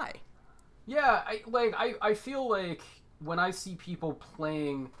even try. Yeah, I feel like when I see people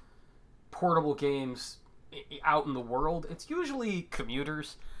playing portable games out in the world, it's usually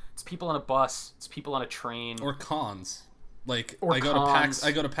commuters. It's people on a bus. It's people on a train. Or cons. Like, I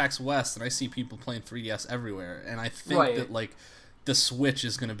go to PAX West and I see people playing 3DS everywhere, and I think that, like, the Switch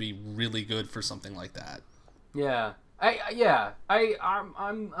is going to be really good for something like that. Yeah.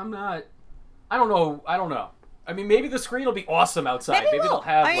 I'm not. I don't know. I mean, maybe the screen will be awesome outside. Maybe they'll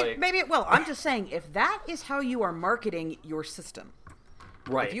have maybe it will. I'm just saying, if that is how you are marketing your system,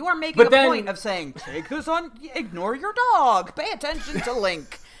 right? If you are making point of saying, take this on, ignore your dog, pay attention to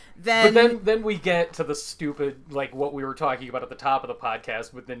Link. Then we get to the stupid, like, what we were talking about at the top of the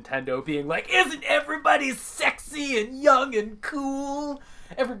podcast with Nintendo being like, isn't everybody sexy and young and cool?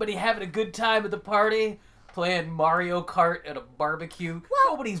 Everybody having a good time at the party? Playing Mario Kart at a barbecue?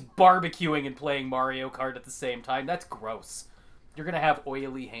 Well, nobody's barbecuing and playing Mario Kart at the same time. That's gross. You're gonna have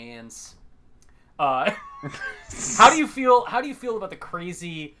oily hands. How do you feel about the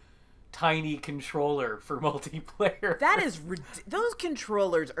crazy tiny controller for multiplayer. That is those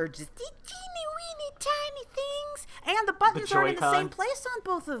controllers are just teeny weeny tiny things, and the buttons aren't in the same place on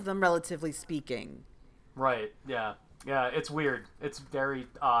both of them, relatively speaking. Right. Yeah. Yeah. It's weird. It's very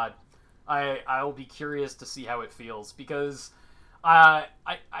odd. I'll be curious to see how it feels because I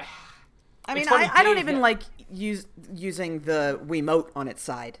mean, I don't even like using the Wiimote on its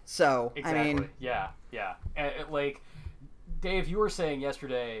side. So exactly. I mean, yeah. Like Dave, you were saying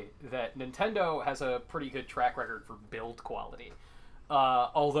yesterday that Nintendo has a pretty good track record for build quality.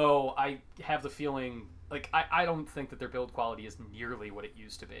 Although I have the feeling, like, I don't think that their build quality is nearly what it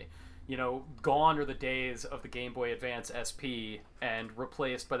used to be. You know, gone are the days of the Game Boy Advance SP and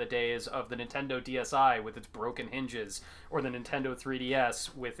replaced by the days of the Nintendo DSi with its broken hinges, or the Nintendo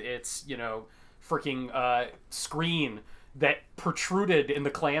 3DS with its, you know, freaking screen that protruded in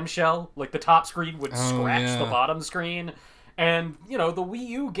the clamshell. Like, the top screen would scratch the bottom screen. And, you know, the Wii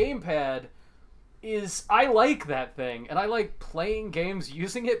U gamepad I like that thing, and I like playing games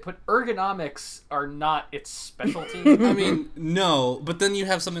using it, but ergonomics are not its specialty. I mean, no, but then you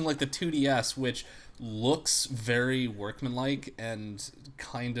have something like the 2DS, which looks very workmanlike and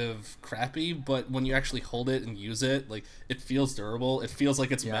kind of crappy, but when you actually hold it and use it, like, it feels durable. It feels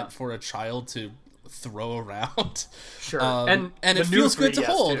like it's meant for a child to throw around. Sure. And it feels good to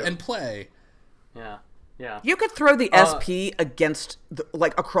hold and play. Yeah. Yeah. You could throw the SP against,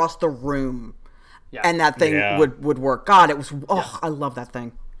 across the room. Yeah. And that thing would work. God, it was. I love that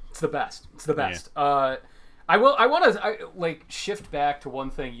thing. It's the best. Yeah. I want to shift back to one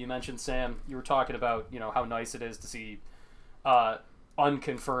thing you mentioned, Sam. You were talking about, you know, how nice it is to see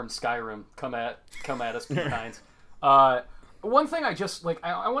unconfirmed Skyrim come at us from behind. One thing I just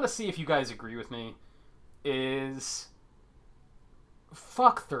I want to see if you guys agree with me is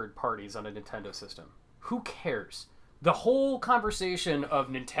fuck third parties on a Nintendo system. Who cares? The whole conversation of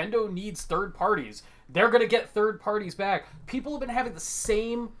Nintendo needs third parties. They're going to get third parties back. People have been having the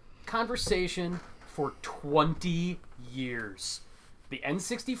same conversation for 20 years. The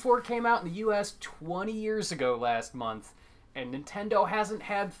N64 came out in the US 20 years ago last month, and Nintendo hasn't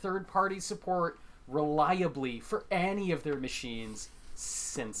had third party support reliably for any of their machines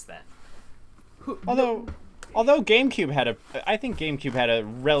since then. Although GameCube I think GameCube had a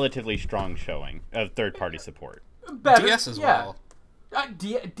relatively strong showing of third party support. Better, DS as well.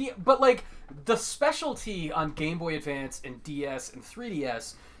 But like the specialty on Game Boy Advance and DS and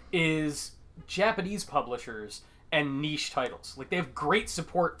 3DS is Japanese publishers and niche titles. Like, they have great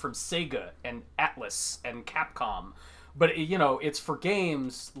support from Sega and Atlus and Capcom, but you know, it's for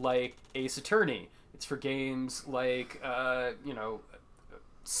games like Ace Attorney. It's for games like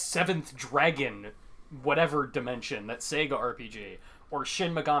Seventh Dragon, whatever dimension, that Sega RPG, or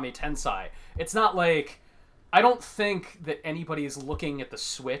Shin Megami Tensei. It's not like, I don't think that anybody is looking at the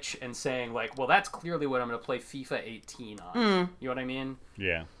Switch and saying, like, well, that's clearly what I'm going to play FIFA 18 on. You know what I mean?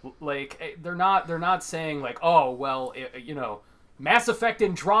 Yeah. Like, they're not saying, like, oh, well, you know, Mass Effect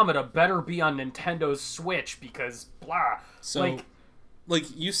Andromeda better be on Nintendo's Switch because blah. So, like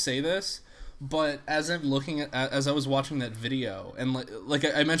you say this, but as I'm looking as I was watching that video, and like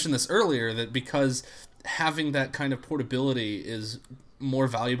I mentioned this earlier, that because having that kind of portability is more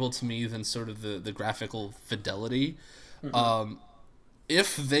valuable to me than sort of the graphical fidelity. Mm-hmm.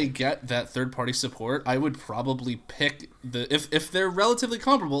 If they get that third-party support, I would probably pick if they're relatively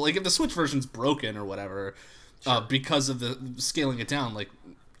comparable, like if the Switch version's broken or whatever, because of the scaling it down, like,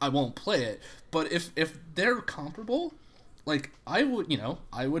 I won't play it. But if they're comparable, like, I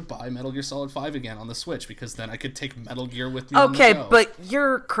would buy Metal Gear Solid 5 again on the Switch, because then I could take Metal Gear with me on the go. Okay, but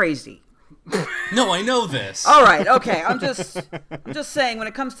you're crazy. No, I know this. All right, okay. I'm just saying, when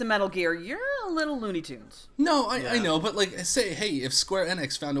it comes to Metal Gear, you're a little Looney Tunes. No, I know, but like, say, hey, if Square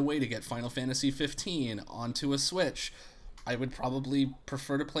Enix found a way to get Final Fantasy 15 onto a Switch, I would probably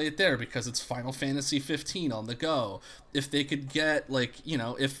prefer to play it there because it's Final Fantasy 15 on the go. If they could get, like, you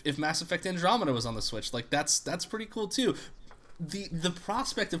know, if Mass Effect Andromeda was on the Switch, like, that's pretty cool too. The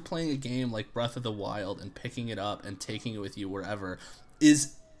prospect of playing a game like Breath of the Wild and picking it up and taking it with you wherever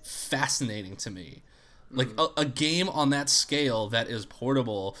is fascinating to me. Like, a game on that scale that is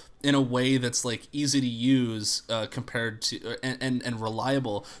portable in a way that's, like, easy to use compared to and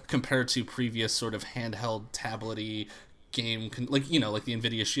reliable compared to previous sort of handheld tablet-y game, like, you know, like the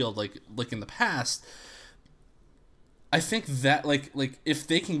Nvidia Shield, like in the past. I think that like if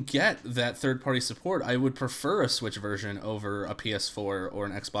they can get that third-party support, I would prefer a Switch version over a PS4 or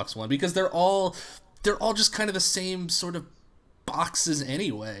an Xbox One, because they're all just kind of the same sort of boxes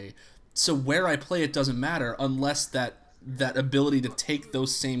anyway. So where I play it doesn't matter unless that ability to take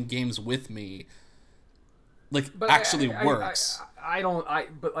those same games with me, like, actually works. I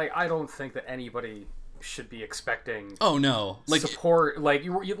don't think that anybody should be expecting. Oh no! Like support. Like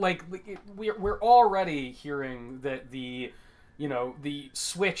we're already hearing that the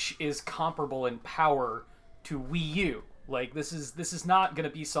Switch is comparable in power to Wii U. Like this is not going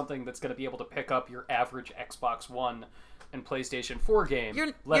to be something that's going to be able to pick up your average Xbox One and PlayStation 4 game.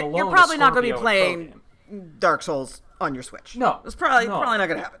 You're probably not going to be playing Dark Souls on your Switch. No, it's probably not going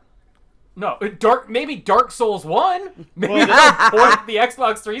to happen. No, maybe Dark Souls 1. Maybe they'll port the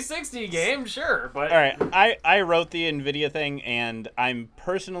Xbox 360 game, sure. But all right, I wrote the Nvidia thing, and I'm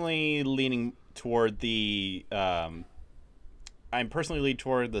personally leaning toward the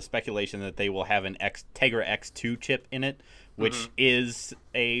speculation that they will have an Tegra X2 chip in it, which is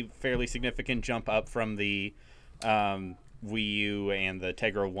a fairly significant jump up from the Wii U and the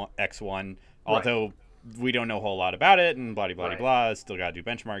Tegra X1. Although we don't know a whole lot about it, and blah, blah, blah, blah, still got to do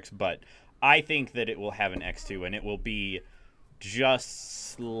benchmarks. But I think that it will have an X2, and it will be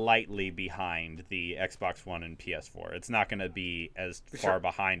just slightly behind the Xbox One and PS4. It's not going to be as far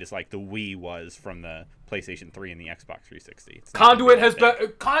behind as like the Wii was from the PlayStation 3 and the Xbox 360.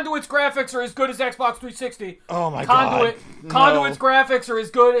 Conduit's graphics are as good as Xbox 360. Oh my god! Conduit's graphics are as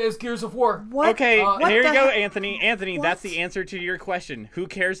good as Gears of War. What? Okay, here you go, Anthony. Anthony, that's the answer to your question. Who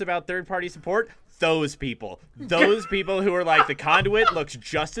cares about third-party support? Those people who are like, the Conduit looks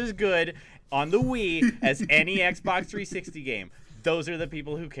just as good on the Wii as any Xbox 360 game. Those are the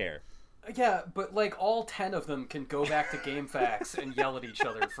people who care. Yeah, but like all 10 of them can go back to GameFAQs and yell at each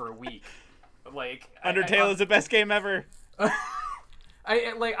other for a week. Like Undertale is the best game ever.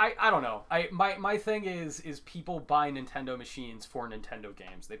 I don't know. My thing is people buy Nintendo machines for Nintendo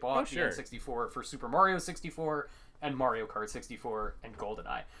games. They bought the N64 for Super Mario 64 and Mario Kart 64 and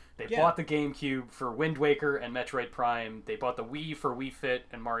GoldenEye. They bought the GameCube for Wind Waker and Metroid Prime. They bought the Wii for Wii Fit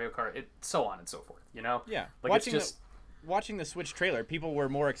and Mario Kart, so on and so forth, you know? Yeah. Like watching the Switch trailer, people were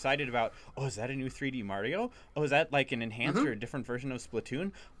more excited about, oh, is that a new 3D Mario? Oh, is that like an enhanced or a different version of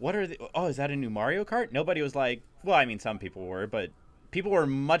Splatoon? Is that a new Mario Kart? Nobody was like, well, I mean, some people were, but people were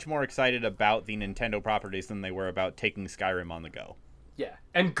much more excited about the Nintendo properties than they were about taking Skyrim on the go. Yeah,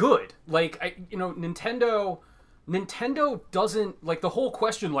 and good. Like, Nintendo doesn't, like, the whole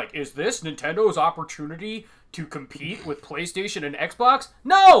question, like, is this Nintendo's opportunity to compete with PlayStation and Xbox?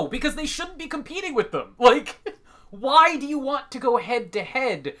 No, because they shouldn't be competing with them. Like, why do you want to go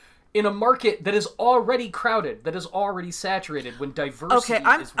head-to-head in a market that is already crowded, that is already saturated, when diversity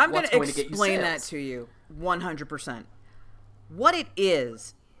is what's going to get you sales? Okay, I'm going to explain that to you 100%. What it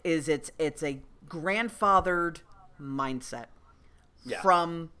is it's a grandfathered mindset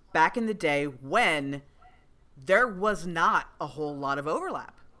from back in the day when there was not a whole lot of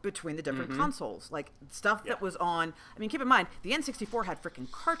overlap between the different consoles. Like, stuff that was on... I mean, keep in mind, the N64 had freaking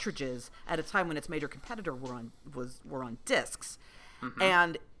cartridges at a time when its major competitor were on discs.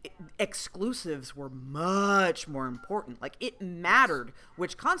 And exclusives were much more important. Like, it mattered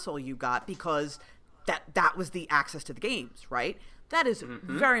which console you got because that was the access to the games, right? That is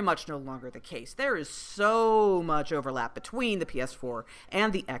very much no longer the case. There is so much overlap between the PS4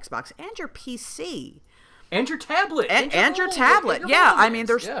 and the Xbox and your PC. And your tablet. And your tablet. Yeah, I mean,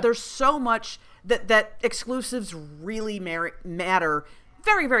 there's so much that exclusives really matter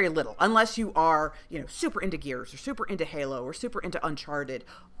very, very little. Unless you are, super into Gears or super into Halo or super into Uncharted,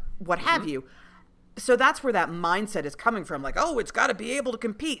 what have you. So that's where that mindset is coming from. Like, oh, it's got to be able to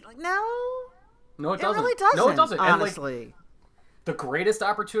compete. Like, no, it doesn't. It really doesn't. No, it doesn't. Honestly. And, like, the greatest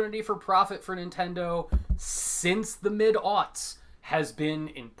opportunity for profit for Nintendo since the mid-aughts has been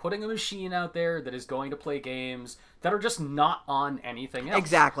in putting a machine out there that is going to play games that are just not on anything else.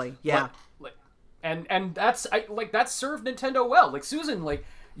 Exactly. Yeah. And that's that served Nintendo well. Like, Susan, like,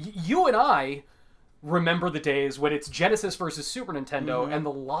 you and I remember the days when it's Genesis versus Super Nintendo, and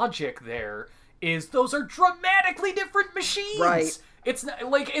the logic there is those are dramatically different machines. Right.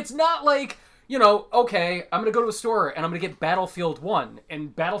 It's not like okay, I'm going to go to a store and I'm going to get Battlefield 1.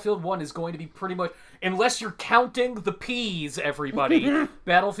 And Battlefield 1 is going to be pretty much, unless you're counting the P's, everybody,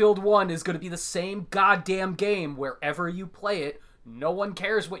 Battlefield 1 is going to be the same goddamn game wherever you play it. No one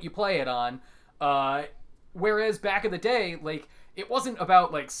cares what you play it on. Whereas back in the day, like, it wasn't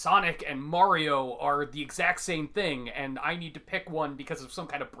about, like, Sonic and Mario are the exact same thing and I need to pick one because of some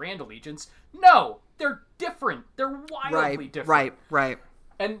kind of brand allegiance. No, they're different. They're wildly different. Right.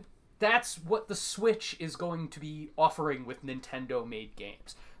 And that's what the Switch is going to be offering with Nintendo-made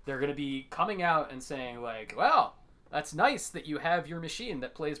games. They're going to be coming out and saying, like, well, that's nice that you have your machine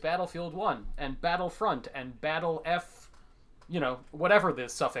that plays Battlefield 1 and Battlefront and Battle F, whatever the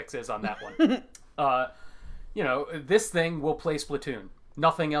suffix is on that one. This thing will play Splatoon.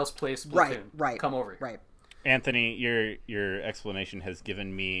 Nothing else plays Splatoon. Right. Come over here. Right. Anthony, your explanation has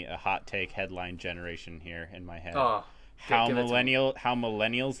given me a hot take headline generation here in my head. Oh, how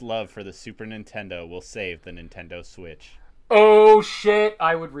millennials' love for the Super Nintendo will save the Nintendo Switch. Oh shit!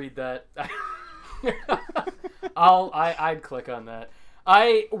 I would read that. I'd click on that.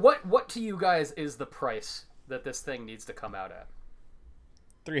 What to you guys is the price that this thing needs to come out at?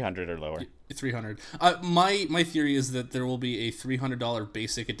 $300 or lower. 300. My theory is that there will be a $300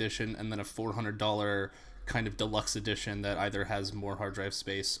 basic edition and then a $400 kind of deluxe edition that either has more hard drive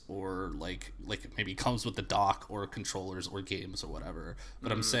space or like maybe comes with the dock or controllers or games or whatever.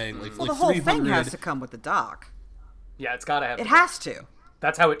 But I'm saying Well, like the whole 300. thing has to come with the dock. Yeah, it's gotta have. It has to.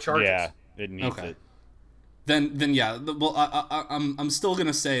 That's how it charges. Yeah, it needs it. Then yeah. Well, I'm still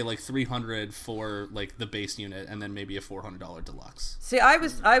gonna say like 300 for like the base unit and then maybe a $400 deluxe. See, I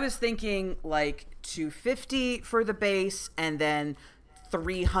was thinking like $250 for the base and then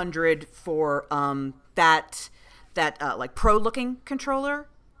 $300 for that like pro looking controller.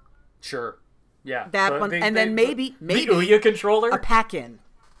 Sure. Yeah. That one, and then maybe the Ouya controller, a pack-in.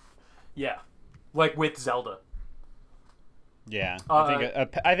 Yeah, like with Zelda. Yeah,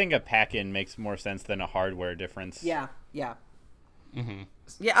 I think a pack-in makes more sense than a hardware difference. Yeah. Mm-hmm.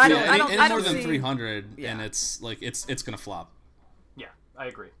 Yeah, I don't more see... than 300, and it's like it's gonna flop. Yeah, I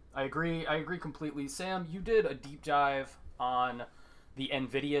agree completely. Sam, you did a deep dive on the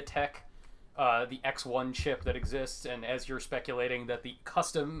NVIDIA tech, the X1 chip that exists, and as you're speculating that the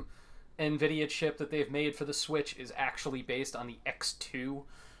custom NVIDIA chip that they've made for the Switch is actually based on the X2.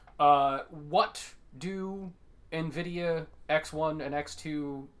 What do NVIDIA X1 and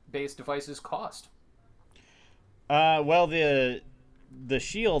X2 based devices cost? Well, the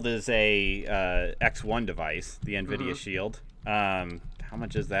Shield is a X1 device, the NVIDIA Shield. How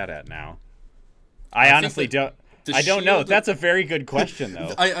much is that at now? I honestly don't know. That's a very good question,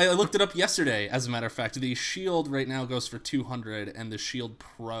 though. I looked it up yesterday, as a matter of fact. The Shield right now goes for $200, and the Shield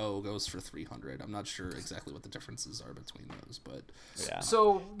Pro goes for $300. I'm not sure exactly what the differences are between those, but yeah.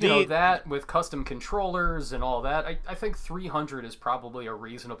 So you know that with custom controllers and all that, I think $300 is probably a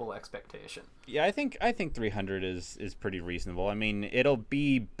reasonable expectation. Yeah, I think $300 is pretty reasonable. I mean, it'll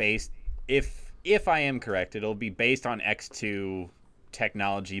be based, if I am correct, it'll be based on X2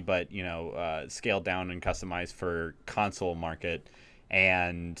 technology, but scaled down and customized for console market,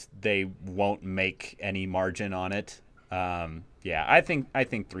 and they won't make any margin on it. I think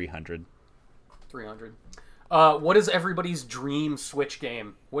 $300. What is everybody's dream Switch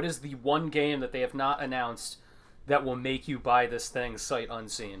game? What is the one game that they have not announced that will make you buy this thing sight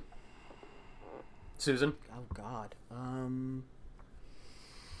unseen? Susan? Oh God.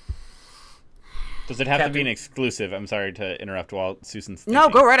 Does it have to be an exclusive? I'm sorry to interrupt while Susan's thinking. No,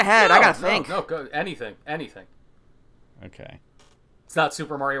 go right ahead. I gotta think. No, go anything. Okay. It's not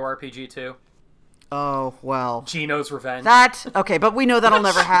Super Mario RPG 2. Oh well. Gino's Revenge. Okay, but we know that'll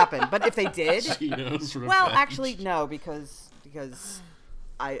never happen. But if they did, Gino's Revenge. well, actually no, because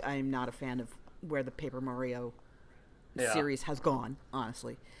I'm not a fan of where the Paper Mario series has gone,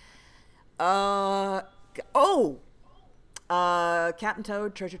 honestly. Captain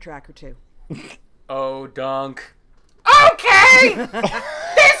Toad Treasure Tracker 2. Oh, Dunk. Okay! This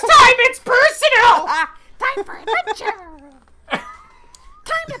time it's personal! Time for adventure!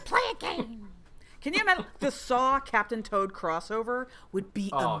 Time to play a game! Can you imagine the Saw Captain Toad crossover would be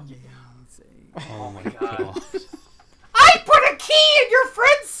amazing. Oh my god. I put a key in your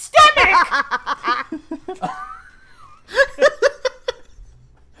friend's stomach!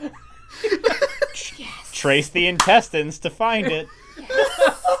 Yes. Trace the intestines to find it.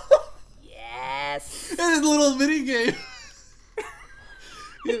 Yes. And a little mini game.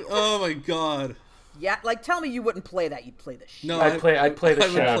 Oh my god. Yeah, like tell me you wouldn't play that. You'd play the shit. No, I'd play the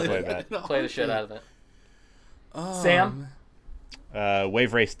shit out of play it. that. Play the shit out of it. Sam?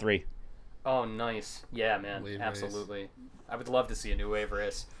 Wave Race 3. Oh, nice. Yeah, man. Wave Absolutely. I would love to see a new Wave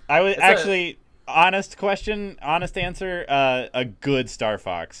Race. I would honest answer, a good Star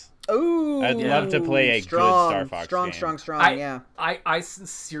Fox. Ooh, I'd love to play a good Star Fox game. Strong, yeah. I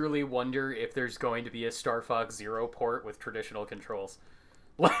sincerely wonder if there's going to be a Star Fox Zero port with traditional controls.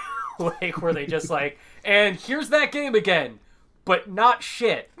 Like where they just like, and here's that game again, but not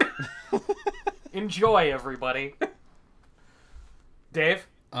shit. Enjoy, everybody. Dave?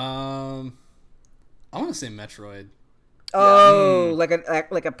 I want to say Metroid. Oh, like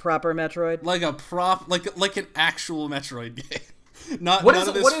a proper Metroid? Like an actual Metroid game. None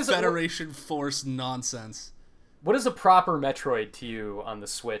of this Federation Force nonsense. What is a proper Metroid to you on the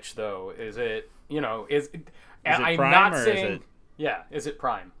Switch, though? Is it, I'm Prime not or saying... is it... Yeah, is it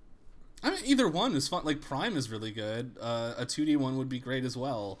Prime? I mean, either one is fun. Like, Prime is really good. A 2D one would be great as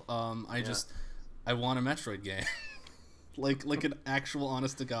well. I want a Metroid game. like an actual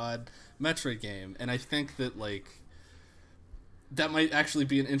honest to god Metroid game. And I think that like that might actually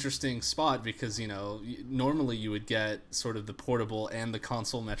be an interesting spot because, you know, normally you would get sort of the portable and the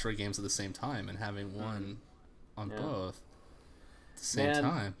console Metroid games at the same time, and having one on both at the same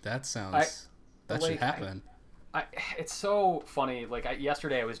time, that sounds that should happen. It's so funny. Like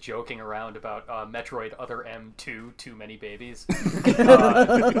yesterday, I was joking around about Metroid Other M2, Too Many Babies.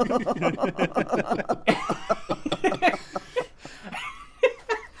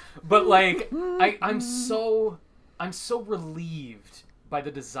 But like, I'm so relieved by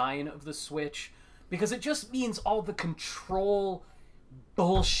the design of the Switch, because it just means all the control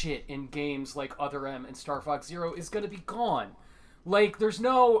bullshit in games like Other M and Star Fox Zero is gonna be gone. Like, there's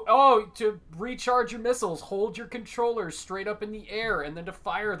no, to recharge your missiles, hold your controllers straight up in the air, and then to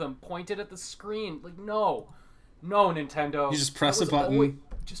fire them, point it at the screen. Like, no, Nintendo. You just press a button.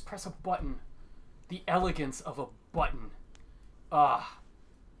 Just press a button. The elegance of a button.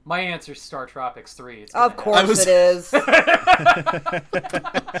 My answer's Star Tropics 3. Of course it is.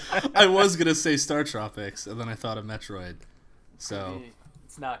 I was going to say Star Tropics, and then I thought of Metroid. So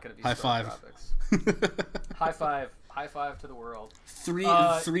it's not going to be High Star five. Tropics. High five. High five to the world.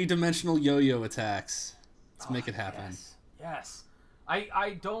 Three-dimensional yo-yo attacks. Let's make it happen. Yes.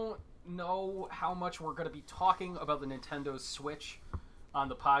 I don't know how much we're going to be talking about the Nintendo Switch on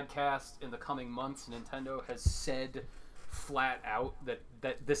the podcast in the coming months. Nintendo has said flat out that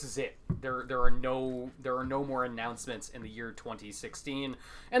this is it. There are no more announcements in the year 2016,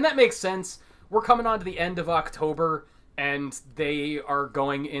 and that makes sense. We're coming on to the end of October, and they are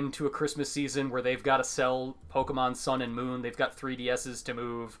going into a Christmas season where they've got to sell Pokemon Sun and Moon. They've got 3DSs to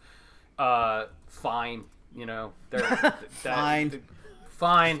move. Fine, you know, they're fine,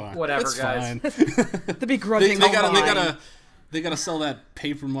 whatever, it's guys. Fine. The begrudging. They gotta sell that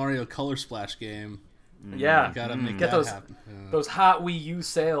Paper Mario Color Splash game. Yeah, Gotta make get that happen. those hot Wii U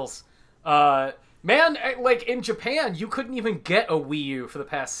sales. Man, like in Japan, you couldn't even get a Wii U for the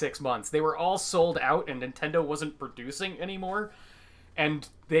past 6 months. They were all sold out, and Nintendo wasn't producing anymore. And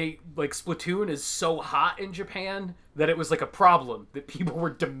Splatoon is so hot in Japan that it was like a problem that people were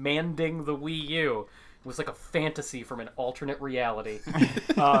demanding the Wii U. It was like a fantasy from an alternate reality.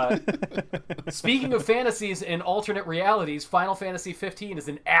 Speaking of fantasies and alternate realities, Final Fantasy 15 is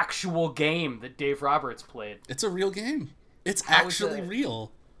an actual game that Dave Roberts played. It's a real game. It's actually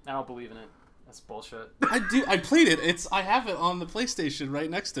real. I don't believe in it. That's bullshit. I do. I played it. I have it on the PlayStation right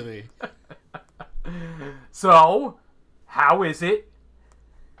next to me. So, how is it?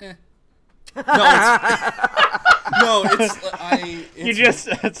 No, it's you just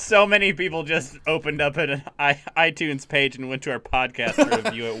so many people just opened up an iTunes page and went to our podcast to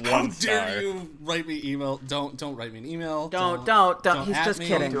review it one star. How dare you write me email? Don't write me an email. Don't. He's just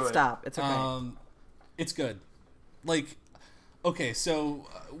kidding. Stop. It's okay. It's good. Like, okay, so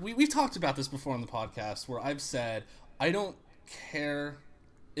we've talked about this before on the podcast where I've said I don't care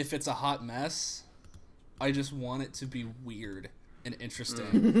if it's a hot mess. I just want it to be weird and interesting.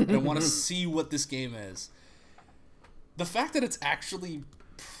 And I want to see what this game is. The fact that it's actually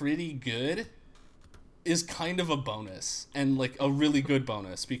pretty good is kind of a bonus, and like a really good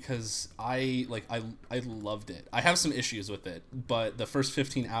bonus, because I loved it. I have some issues with it, but the first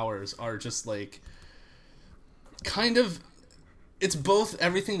 15 hours are just like kind of, it's both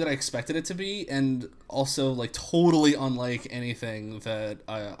everything that I expected it to be and also like totally unlike anything that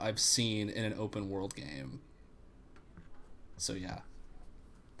I've seen in an open world game. So yeah,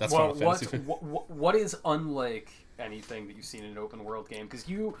 that's Final Fantasy. What is unlike anything that you've seen in an open world game? Because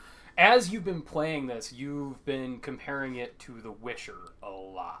as you've been playing this, you've been comparing it to The Witcher a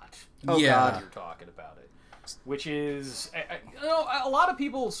lot. God, you're talking about it, which is, a lot of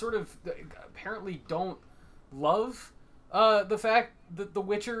people sort of apparently don't love the fact that The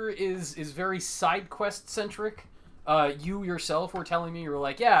Witcher is very side quest centric. You yourself were telling me, you were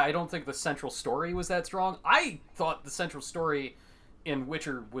like, yeah, I don't think the central story was that strong. I thought the central story in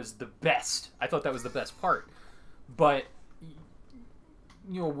Witcher was the best. I thought that was the best part. But,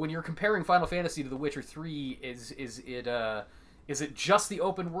 you know, when you're comparing Final Fantasy to The Witcher 3, is it just the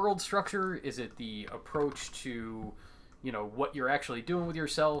open world structure? Is it the approach to, you know, what you're actually doing with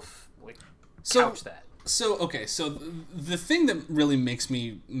yourself? Like, couch that. So the thing that really makes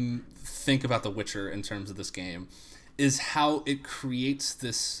me think about The Witcher in terms of this game is how it creates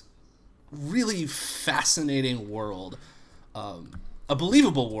this really fascinating world, a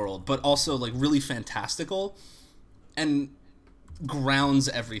believable world, but also like really fantastical, and grounds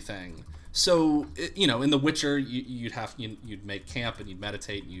everything. So, you know, in The Witcher, you'd make camp and you'd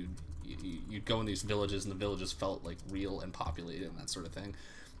meditate, and you'd go in these villages, and the villages felt like real and populated and that sort of thing.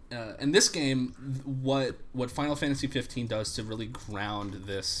 in this game, what Final Fantasy 15 does to really ground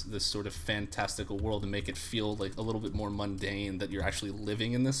this sort of fantastical world and make it feel like a little bit more mundane, that you're actually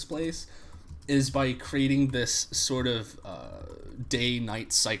living in this place, is by creating this sort of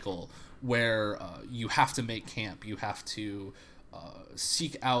day-night cycle where you have to make camp, you have to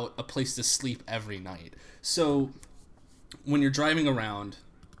seek out a place to sleep every night. So when you're driving around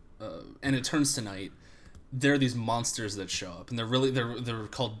and it turns to night, there are these monsters that show up, and they're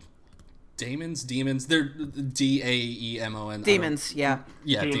called demons. They're DAEMON. Demons, yeah.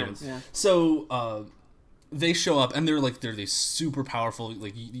 Yeah, demons. Yeah. So they show up, and they're these super powerful.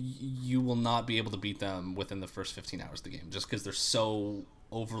 Like you will not be able to beat them within the first 15 hours of the game, just because they're so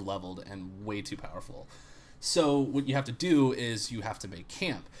over leveled and way too powerful. So what you have to do is you have to make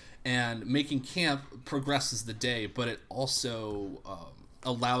camp, and making camp progresses the day, but it also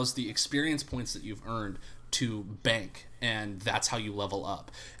allows the experience points that you've earned to bank, and that's how you level up.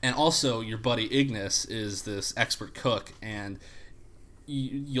 And also, your buddy Ignis is this expert cook, and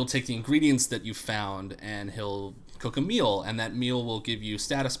you'll take the ingredients that you found, and he'll cook a meal, and that meal will give you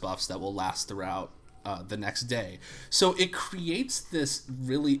status buffs that will last throughout the next day. So it creates this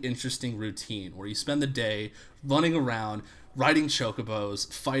really interesting routine where you spend the day running around, riding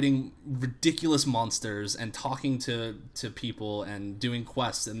chocobos, fighting ridiculous monsters, and talking to people and doing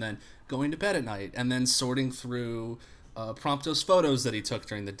quests, and then going to bed at night, and then sorting through Prompto's photos that he took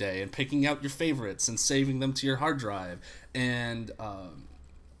during the day, and picking out your favorites and saving them to your hard drive, and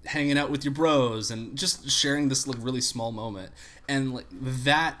hanging out with your bros, and just sharing this really small moment. And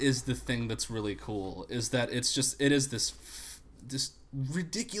that is the thing that's really cool, is that it is this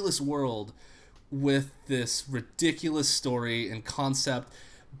ridiculous world with this ridiculous story and concept,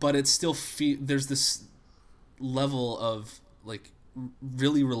 but it's still there's this level of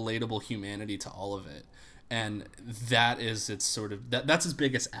really relatable humanity to all of it, and that is its sort of that's its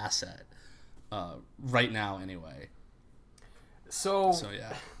biggest asset right now anyway. So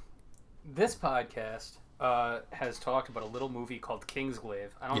yeah, this podcast has talked about a little movie called Kingsglaive.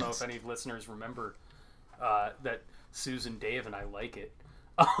 I don't know if any listeners remember that Susan, Dave, and I like it.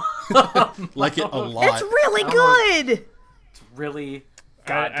 Like it a lot. It's really good. It's really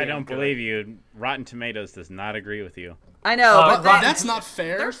I don't good. believe you. Rotten Tomatoes does not agree with you. I know, but that's not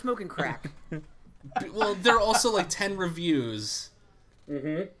fair. They're smoking crack. Well, there are also 10 reviews,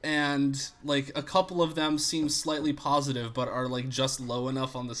 and a couple of them seem slightly positive, but are just low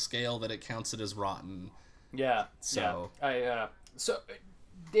enough on the scale that it counts it as rotten. Yeah. So so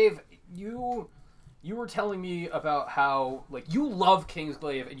Dave, you were telling me about how you love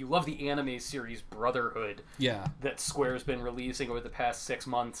Kingsglaive and you love the anime series Brotherhood. Yeah. That Square's been releasing over the past 6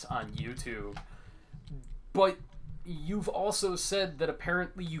 months on YouTube. But you've also said that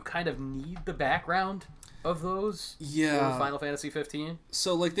apparently you kind of need the background of those for Final Fantasy 15.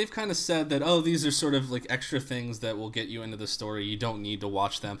 So they've kind of said that, these are sort of extra things that will get you into the story. You don't need to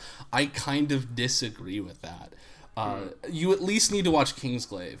watch them. I kind of disagree with that. You at least need to watch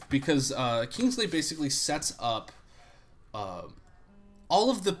Kingsglaive, because Kingsglaive basically sets up all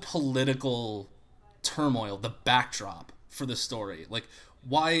of the political turmoil, the backdrop for the story.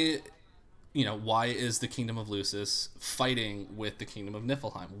 Why is the Kingdom of Lucis fighting with the Kingdom of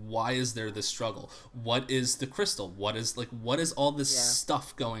Niflheim? Why is there this struggle? What is the crystal? What is all this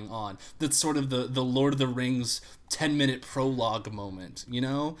stuff going on? That's sort of the Lord of the Rings 10-minute prologue moment,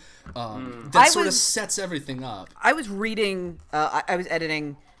 that sort of sets everything up. I was reading, I was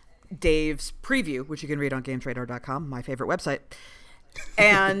editing Dave's preview, which you can read on GamesRadar.com, my favorite website.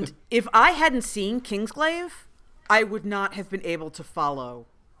 And if I hadn't seen Kingsglaive, I would not have been able to follow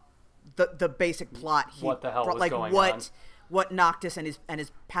the basic plot. What the hell was going on? What Noctis and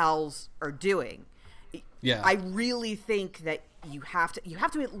his pals are doing. Yeah. I really think that you have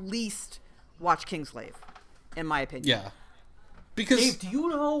to at least watch Kingsglaive, in my opinion. Yeah. Because Dave, do you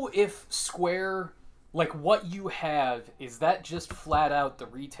know if Square, what you have, is that just flat out the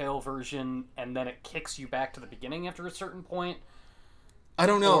retail version and then it kicks you back to the beginning after a certain point? I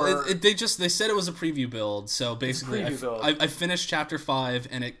don't know. They said it was a preview build, so basically I finished chapter 5,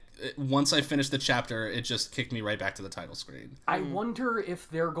 and once I finished the chapter, it just kicked me right back to the title screen. I wonder if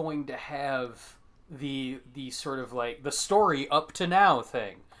they're going to have the sort of the story up to now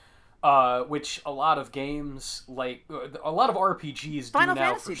thing, which a lot of games, a lot of RPGs Final do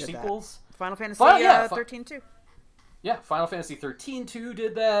now Fantasy for sequels. Final Fantasy 13-2. Yeah, Final Fantasy 13-2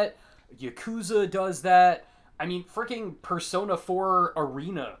 did that. Yakuza does that. I mean, freaking Persona 4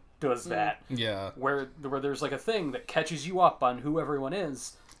 Arena does that. Yeah. Where there's a thing that catches you up on who everyone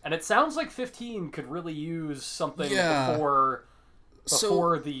is. And it sounds like 15 could really use something before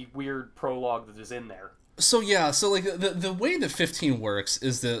the weird prologue that is in there. So yeah, so like the way that 15 works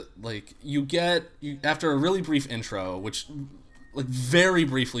is that like you after a really brief intro, which like very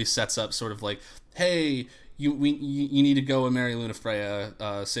briefly sets up sort of like, hey, you need to go and marry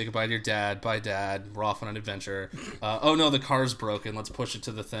Lunafreya, say goodbye to your dad, bye dad, we're off on an adventure. Oh no, the car's broken, let's push it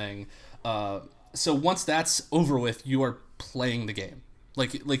to the thing. So once that's over with, you are playing the game.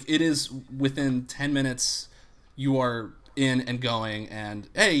 Like it is within 10 minutes, you are in and going, and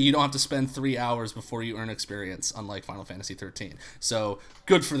hey, you don't have to spend 3 hours before you earn experience, unlike Final Fantasy 13. So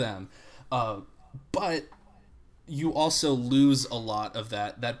good for them. But you also lose a lot of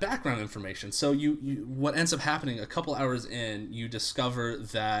that background information. So you what ends up happening a couple hours in, you discover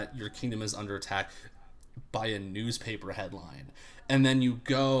that your kingdom is under attack by a newspaper headline. And then you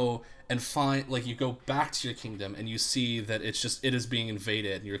go and you go back to your kingdom and you see that it is being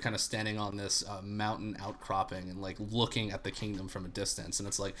invaded. And you're kind of standing on this mountain outcropping and like looking at the kingdom from a distance. And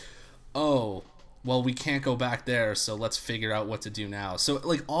it's like, oh, well, we can't go back there, so let's figure out what to do now. So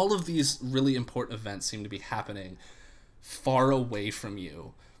like all of these really important events seem to be happening far away from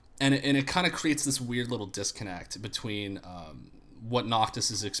you. And it kind of creates this weird little disconnect between what Noctis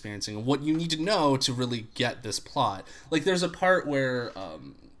is experiencing and what you need to know to really get this plot. Like there's a part where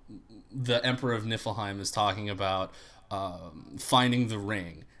the Emperor of Niflheim is talking about finding the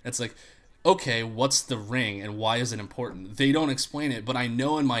ring. It's like, okay, what's the ring and why is it important? They don't explain it, but I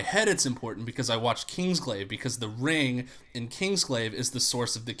know in my head it's important because I watched Kingsglaive, because the ring in Kingsglaive is the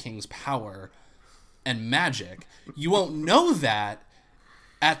source of the king's power and magic. You won't know that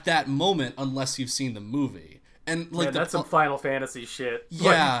at that moment unless you've seen the movie. And like that's some Final Fantasy shit.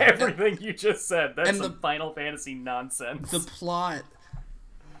 Yeah, like, everything you just said. That's some Final Fantasy nonsense. The plot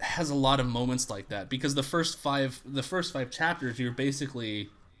has a lot of moments like that because the first five chapters, you're basically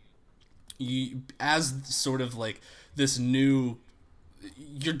as sort of like this new.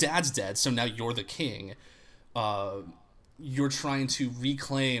 Your dad's dead, so now you're the king. You're trying to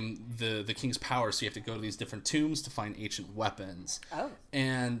reclaim the king's power, so you have to go to these different tombs to find ancient weapons. Oh.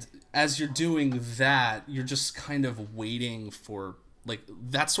 And as you're doing that, you're just kind of waiting for, like,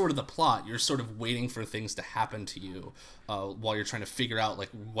 that's sort of the plot. You're sort of waiting for things to happen to you while you're trying to figure out, like,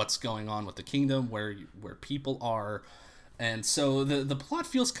 what's going on with the kingdom, where people are. And so the plot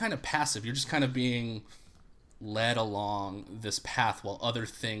feels kind of passive. You're just kind of being led along this path while other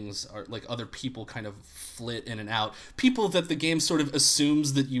things are like other people kind of flit in and out, people that the game sort of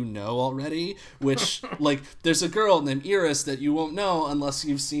assumes that you know already, which like there's a girl named Iris that you won't know unless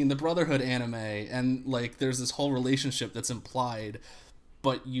you've seen the Brotherhood anime, and like there's this whole relationship that's implied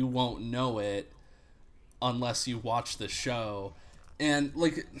but you won't know it unless you watch the show. And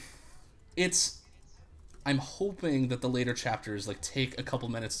like I'm hoping that the later chapters like take a couple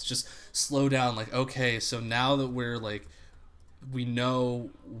minutes to just slow down, like, okay, so now that we're like we know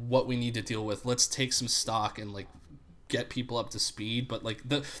what we need to deal with, let's take some stock and like get people up to speed. But like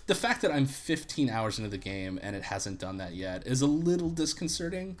the fact that I'm 15 hours into the game and it hasn't done that yet is a little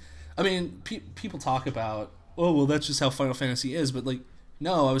disconcerting. I mean, people talk about, oh well, that's just how Final Fantasy is, but like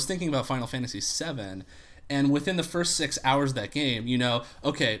no, I was thinking about Final Fantasy VII, and within the first 6 hours of that game, you know,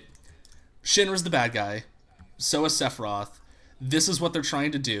 okay, Shinra's the bad guy, so is Sephiroth. This is what they're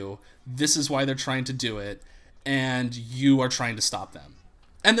trying to do. This is why they're trying to do it. And you are trying to stop them.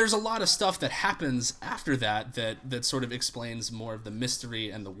 And there's a lot of stuff that happens after that sort of explains more of the mystery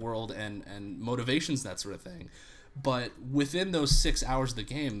and the world and motivations, that sort of thing. But within those 6 hours of the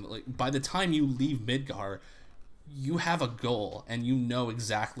game, like by the time you leave Midgar, you have a goal and you know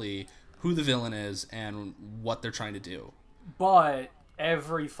exactly who the villain is and what they're trying to do. But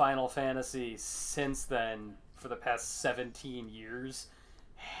every Final Fantasy since then, for the past 17 years,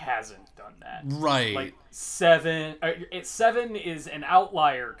 hasn't done that. Right. Like 7 is an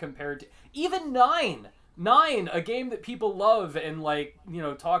outlier compared to even 9, a game that people love and like, you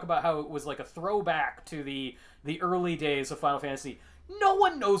know, talk about how it was like a throwback to the early days of Final Fantasy. No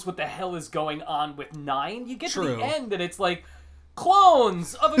one knows what the hell is going on with 9. You get to the end and it's like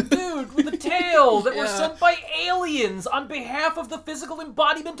clones of a dude with a tail that were sent by aliens on behalf of the physical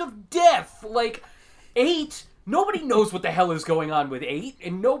embodiment of death. Like 8, nobody knows what the hell is going on with 8,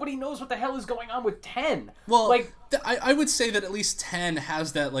 and nobody knows what the hell is going on with 10. Well, like I would say that at least 10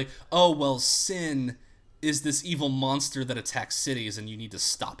 has that, like, oh, well, Sin is this evil monster that attacks cities, and you need to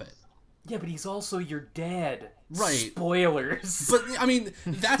stop it. Yeah, but he's also your dad. Right. Spoilers. But, I mean,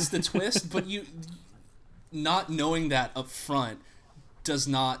 that's the twist, but you not knowing that up front does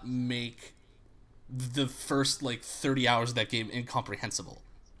not make the first, like, 30 hours of that game incomprehensible.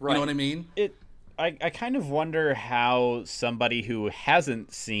 Right. You know what I mean? I kind of wonder how somebody who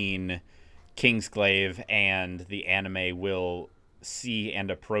hasn't seen Kingsglaive and the anime will see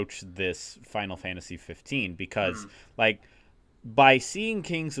and approach this Final Fantasy 15 because like by seeing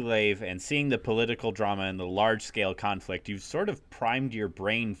Kingsglaive and seeing the political drama and the large scale conflict, you've sort of primed your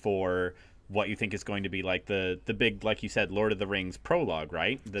brain for what you think is going to be like the big, like you said, Lord of the Rings prologue,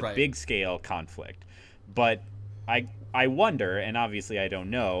 right? The big scale conflict. But I wonder, and obviously I don't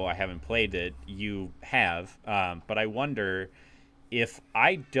know, I haven't played it, you have, but I wonder if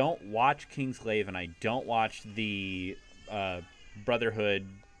I don't watch Kingsglaive and I don't watch the Brotherhood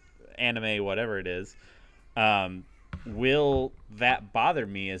anime, whatever it is, will that bother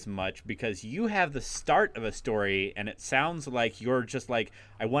me as much? Because you have the start of a story and it sounds like you're just like,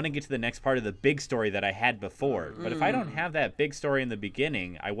 I want to get to the next part of the big story that I had before. But if I don't have that big story in the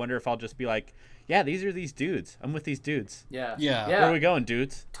beginning, I wonder if I'll just be like, yeah, these are these dudes. I'm with these dudes. Yeah. Where are we going,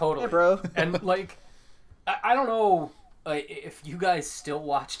 dudes? Totally. Hey, bro. And like, I don't know if you guys still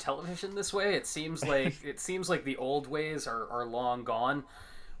watch television this way. It seems like the old ways are long gone.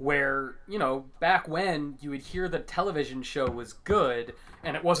 Where, you know, back when you would hear the television show was good,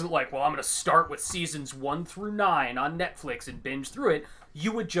 and it wasn't like, well, I'm going to start with seasons 1 through 9 on Netflix and binge through it.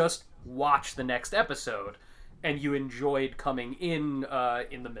 You would just watch the next episode, and you enjoyed coming in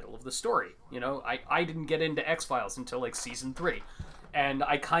the middle of the story. You know, I didn't get into X-Files until like season 3, and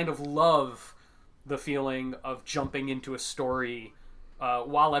I kind of love the feeling of jumping into a story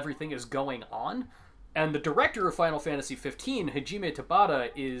while everything is going on. And the director of Final Fantasy 15, Hajime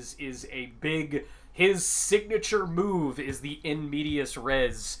Tabata, is a big... His signature move is the in medias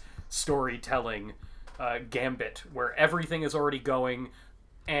res storytelling gambit, where everything is already going,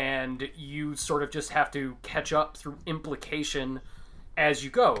 and you sort of just have to catch up through implication as you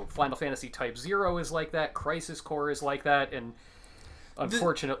go. Final Fantasy Type 0 is like that, Crisis Core is like that, and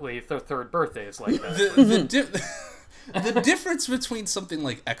unfortunately, the Third Birthday is like that. The difference between something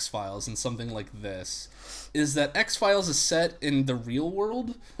like X-Files and something like this is that X-Files is set in the real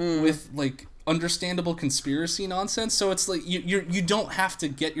world with like understandable conspiracy nonsense, so it's like you don't have to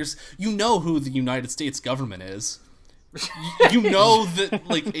get you know who the United States government is. You know that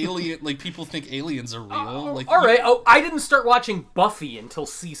like people think aliens are real. Like, all right, I didn't start watching Buffy until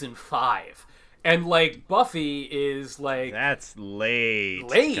season 5. And, like, Buffy is, like... That's late.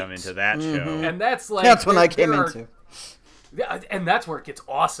 To come into that show. And that's, like... That's when I came into. Yeah, and that's where it gets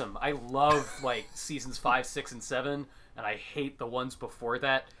awesome. I love, like, seasons 5, 6, and 7, and I hate the ones before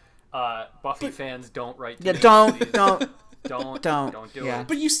that. Buffy fans, don't write to me. Don't do yeah. it.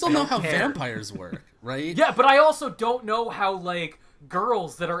 But you still know how vampires work, right? Yeah, but I also don't know how, like...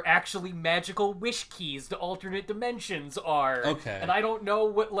 girls that are actually magical wish keys to alternate dimensions are. Okay. And I don't know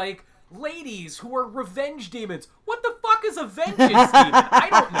what, like... ladies who are revenge demons. What the fuck is a vengeance demon? I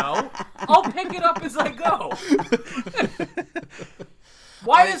don't know. I'll pick it up as I go.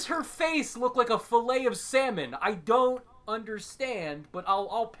 Why does her face look like a fillet of salmon? I don't understand, but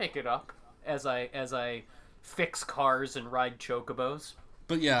I'll pick it up as I fix cars and ride chocobos.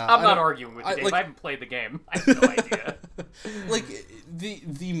 But yeah, I'm not arguing with the game. I haven't played the game. I have no idea. Like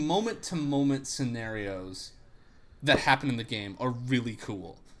the moment to moment scenarios that happen in the game are really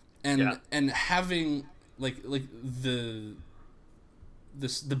cool. And having like the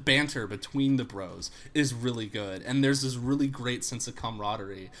banter between the bros is really good, and there's this really great sense of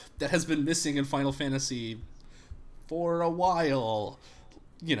camaraderie that has been missing in Final Fantasy for a while.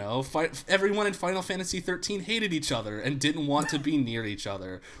 You know, everyone in Final Fantasy 13 hated each other and didn't want to be near each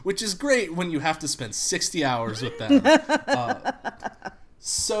other, which is great when you have to spend 60 hours with them.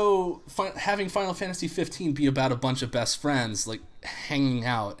 So having Final Fantasy 15 be about a bunch of best friends, like hanging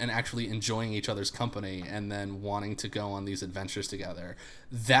out and actually enjoying each other's company and then wanting to go on these adventures together,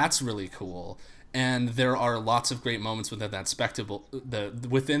 that's really cool. And there are lots of great moments within that spectacle.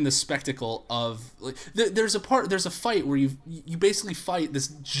 Within the spectacle of like, there's a fight where you basically fight this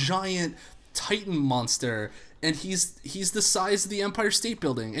giant Titan monster, and he's the size of the Empire State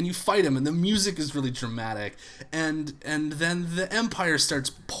Building, and you fight him, and the music is really dramatic, and then the Empire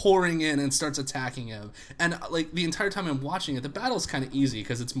starts pouring in and starts attacking him, and like the entire time I'm watching it, the battle's kind of easy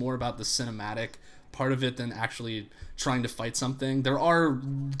because it's more about the cinematic part of it than actually trying to fight something. There are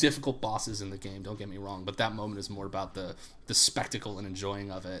difficult bosses in the game, don't get me wrong, but that moment is more about the spectacle and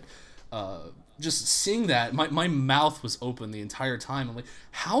enjoying of it. Just seeing that, my mouth was open the entire time. I'm like,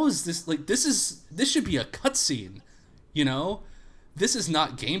 how is this? Like, this should be a cutscene, you know? This is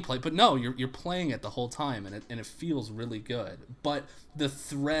not gameplay, but no, you're playing it the whole time, and it feels really good. But the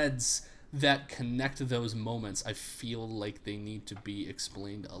threads that connect those moments, I feel like they need to be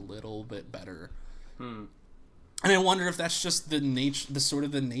explained a little bit better. And I wonder if that's just the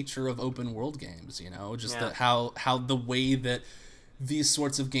nature of open world games, you know, just how the way that these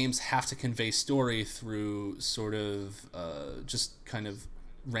sorts of games have to convey story through sort of just kind of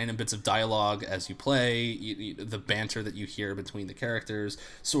random bits of dialogue as you play, the banter that you hear between the characters,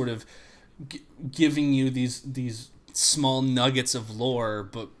 sort of giving you these small nuggets of lore,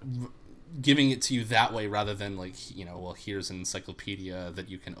 but giving it to you that way rather than like, well, here's an encyclopedia that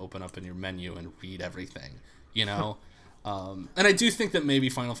you can open up in your menu and read everything, And I do think that maybe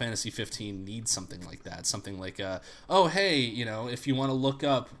Final Fantasy 15 needs something like that. Something like, oh, hey, if you want to look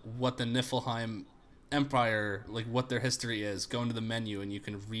up what the Niflheim Empire, like what their history is, go into the menu and you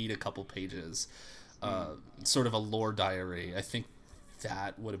can read a couple pages. Sort of a lore diary. I think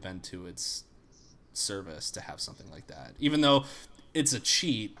that would have been to its service to have something like that. Even though it's a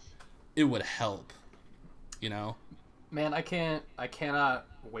cheat, it would help, Man, I cannot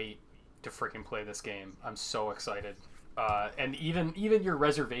wait to freaking play this game. I'm so excited. And even your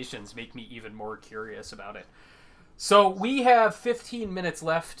reservations make me even more curious about it. So we have 15 minutes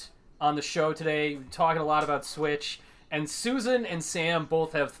left on the show today, talking a lot about Switch, and Susan and Sam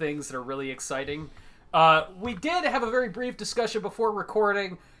both have things that are really exciting. We did have a very brief discussion before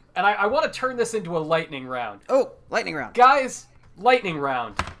recording, and I want to turn this into a lightning round. Oh, lightning round. Guys, lightning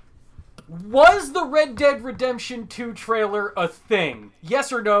round. Was the Red Dead Redemption 2 trailer a thing?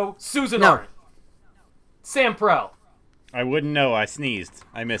 Yes or no? Susan No. Arndt. Sam Prell. I wouldn't know. I sneezed.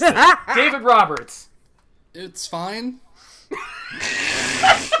 I missed it. David Roberts. It's fine.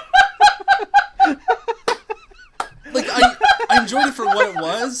 Like, I enjoyed it for what it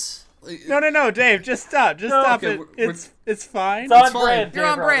was. Like, No, Dave, just stop. Just stop okay, it. It's fine. It's on It's fine. brand. You're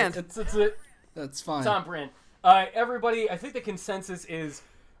Dave on brand. Roberts. that's fine. It's on brand. Everybody, I think the consensus is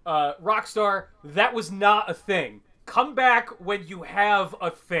Rockstar, that was not a thing. Come back when you have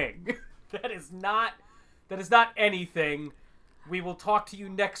a thing. That is not anything. We will talk to you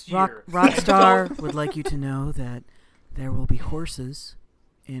next year. Rockstar would like you to know that there will be horses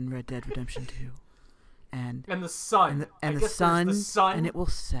in Red Dead Redemption 2. And And the sun. and I the guess sun, there's the sun. and it will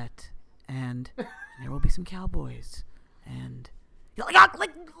set, and there will be some cowboys, and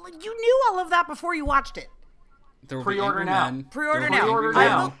like you knew all of that before you watched it. There will be Pre-order angry now. men. Pre-order There will be now. angry I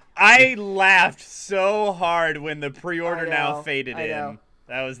men. will- I laughed so hard when the pre-order I know, now faded I know. in.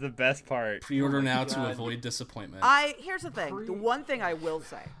 That was the best part. Pre-order now to God. avoid disappointment. Here's the thing. The one thing I will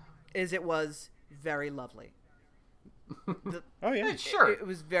say is it was very lovely. Oh yeah. Sure. It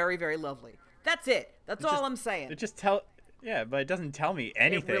was very, very lovely. That's it. That's all I'm saying. It just yeah, but it doesn't tell me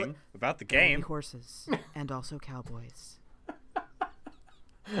anything really- about the There will be game. horses and also cowboys.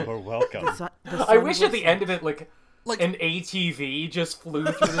 You're welcome. The I sun wish will at the end of it, like Like- an ATV just flew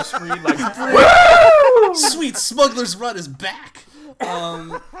through the screen, like, Sweet Smuggler's Run is back.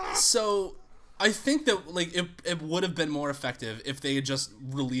 So I think that like it would have been more effective if they had just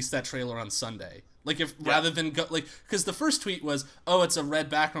released that trailer on Sunday. Like if rather than go like because the first tweet was, oh, it's a red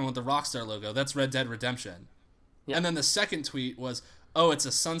background with the Rockstar logo. That's Red Dead Redemption. Yeah. And then the second tweet was, oh, it's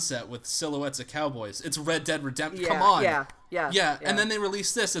a sunset with silhouettes of cowboys. It's Red Dead Redemption. Yeah, Come on. yeah. And then they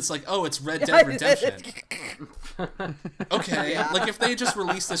released this. It's like, oh, it's Red Dead Redemption. Okay. Like if they just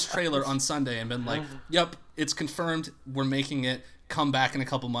released this trailer on Sunday and been like, yep, it's confirmed. We're making it. Come back in a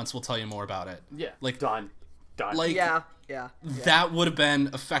couple months. We'll tell you more about it. yeah, Like done. Like yeah. that would have been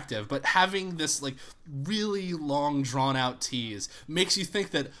effective. But having this like really long drawn out tease makes you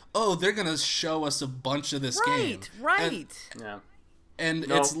think that, oh, they're gonna show us a bunch of this game. Right. Yeah. And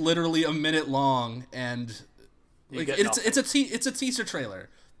Nope. it's literally a minute long, and like get it's nothing. it's a teaser trailer,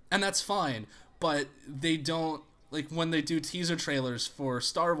 and that's fine. But they don't like when they do teaser trailers for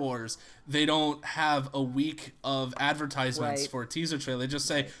Star Wars, they don't have a week of advertisements Right. for a teaser trailer. They just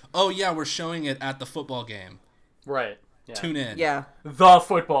say, "Oh yeah, we're showing it at the football game. Right. Yeah. Tune in." Yeah. The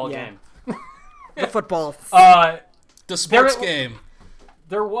football Yeah. game. The football. The sports There- game.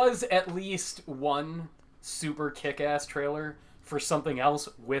 There was at least one super kick-ass trailer for something else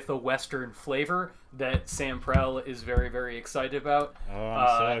with a Western flavor that Sam Prell is very, very excited about. Oh,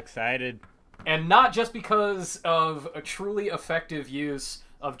 I'm so excited. And not just because of a truly effective use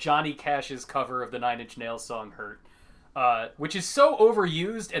of Johnny Cash's cover of the Nine Inch Nails song Hurt, which is so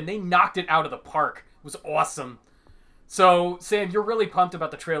overused, and they knocked it out of the park. It was awesome. So, Sam, you're really pumped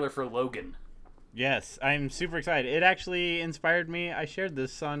about the trailer for Logan. Yes, I'm super excited. It actually inspired me. I shared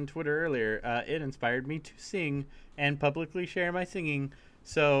this on Twitter earlier. It inspired me to sing and publicly share my singing.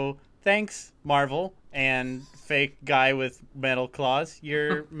 So thanks, Marvel and fake guy with metal claws.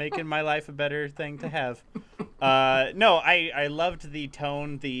 You're making my life a better thing to have. No, I loved the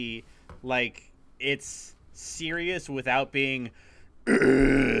tone. The like, it's serious without being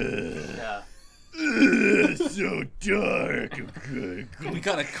Yeah. so dark. We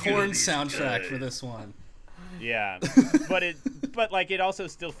got a Korn soundtrack for this one. Yeah, but But like, it also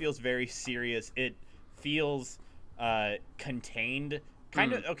still feels very serious. It feels contained.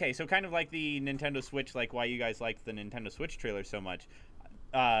 Kind of okay, so kind of like the Nintendo Switch, like why you guys like the Nintendo Switch trailer so much.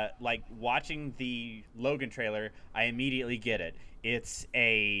 Like watching the Logan trailer, I immediately get it. It's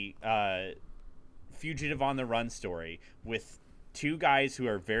a fugitive on the run story with two guys who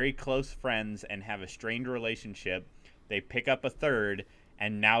are very close friends and have a strained relationship. They pick up a third,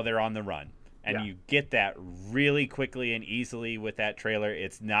 and now they're on the run. And you get that really quickly and easily with that trailer.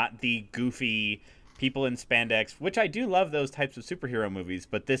 It's not the goofy people in spandex, which I do love those types of superhero movies,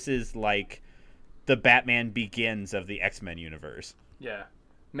 but this is like the Batman Begins of the X-Men universe. Yeah.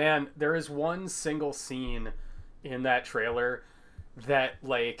 Man, there is one single scene in that trailer that,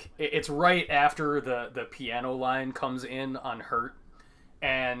 like, it's right after the piano line comes in on Hurt,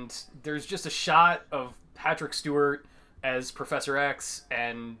 and there's just a shot of Patrick Stewart as Professor X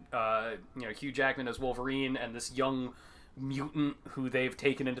and Hugh Jackman as Wolverine and this young mutant who they've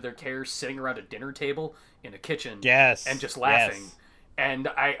taken into their care sitting around a dinner table in a kitchen and just laughing. And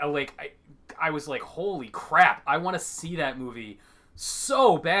I was like, holy crap, I want to see that movie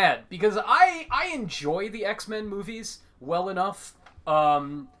so bad, because I enjoy the X-Men movies well enough.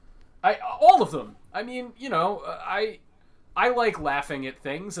 All of them. I mean, I like laughing at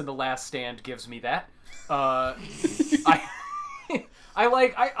things, and The Last Stand gives me that. I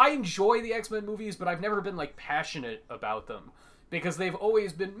enjoy the X-Men movies, but I've never been like passionate about them because they've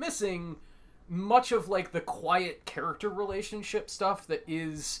always been missing much of like the quiet character relationship stuff that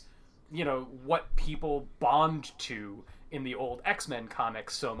is, what people bond to in the old X-Men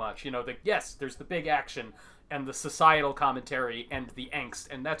comics so much. Yes, there's the big action and the societal commentary and the angst,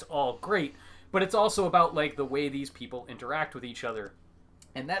 and that's all great, but it's also about like the way these people interact with each other.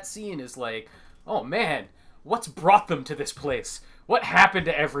 And that scene is like, oh man, what's brought them to this place? What happened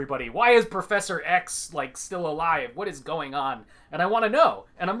to everybody? Why is Professor X like still alive? What is going on? And I want to know.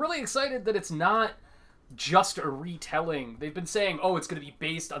 And I'm really excited that it's not just a retelling. They've been saying, oh, it's going to be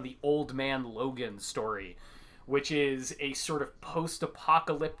based on the Old Man Logan story, which is a sort of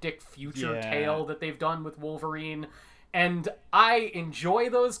post-apocalyptic future tale that they've done with Wolverine. And I enjoy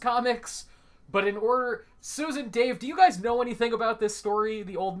those comics, but in order... Susan, Dave, do you guys know anything about this story,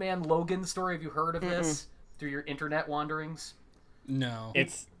 the Old Man Logan story? Have you heard of this through your internet wanderings? No.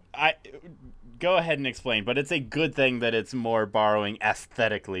 Go ahead and explain, but it's a good thing that it's more borrowing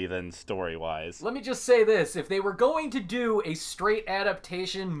aesthetically than story-wise. Let me just say this. If they were going to do a straight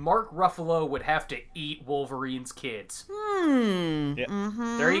adaptation, Mark Ruffalo would have to eat Wolverine's kids. Yep.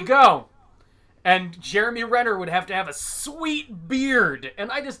 There you go. And Jeremy Renner would have to have a sweet beard,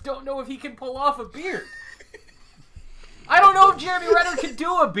 and I just don't know if he can pull off a beard. I don't know if Jeremy Renner can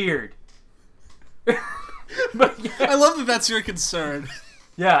do a beard. But yeah. I love that that's your concern.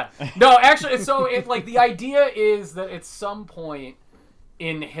 Yeah. No, actually, so the idea is that at some point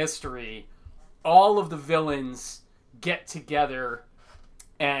in history, all of the villains get together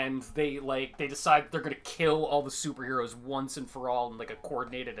and they decide they're going to kill all the superheroes once and for all in like a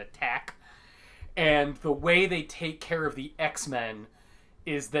coordinated attack. And the way they take care of the X-Men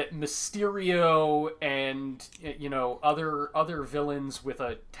is that Mysterio and other villains with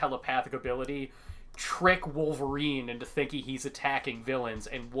a telepathic ability trick Wolverine into thinking he's attacking villains,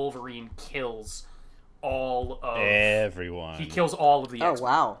 and Wolverine kills all of everyone. He kills all of the X-Men. Oh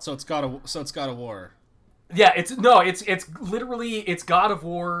wow! So it's God of War. Yeah, it's literally God of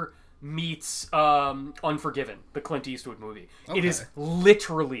War meets Unforgiven, the Clint Eastwood movie. Okay. It is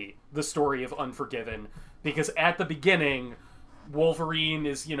literally the story of Unforgiven, because at the beginning, Wolverine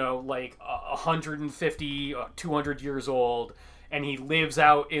is 150, 200 years old, and he lives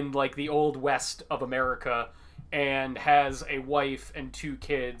out in like the old west of America and has a wife and 2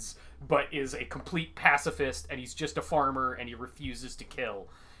 kids, but is a complete pacifist, and he's just a farmer, and he refuses to kill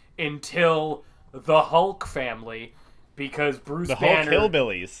until the Hulk family, because Bruce Banner... The Hulk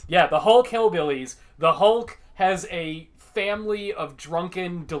Hillbillies. Yeah, the Hulk Hillbillies. The Hulk has a family of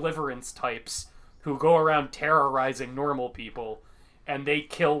drunken deliverance types who go around terrorizing normal people, and they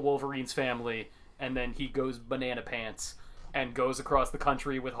kill Wolverine's family, and then he goes banana pants and goes across the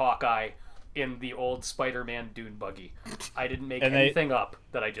country with Hawkeye in the old Spider-Man dune buggy. I didn't make anything up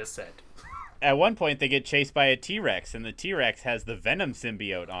that I just said. At one point, they get chased by a T-Rex, and the T-Rex has the Venom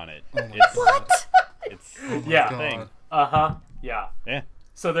symbiote on it. What? It's Yeah. a thing. Yeah. Yeah.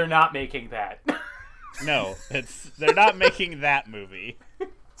 So they're not making that. No, they're not making that movie.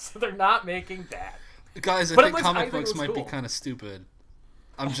 So they're not making that. Guys, I But think I comic think it books was might be cool. kind of stupid.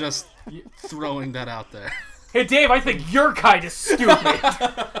 I'm just throwing that out there. Hey, Dave, I think you're kind of stupid.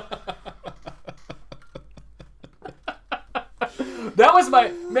 That was my...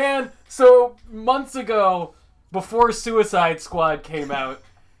 Man, so months ago, before Suicide Squad came out,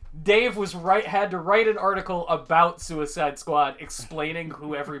 Dave had to write an article about Suicide Squad explaining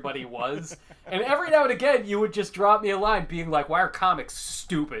who everybody was. And every now and again, you would just drop me a line being like, why are comics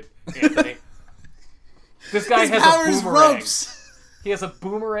stupid, Anthony? This guy has a boomerang. Ropes. He has a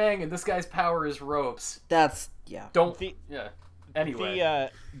boomerang, and this guy's power is ropes. Anyway.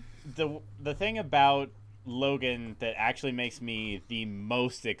 The thing about Logan that actually makes me the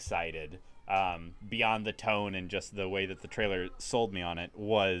most excited, beyond the tone and just the way that the trailer sold me on it,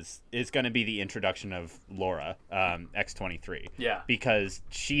 is going to be the introduction of Laura, X-23. Yeah. Because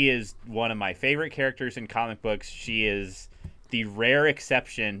she is one of my favorite characters in comic books. She is the rare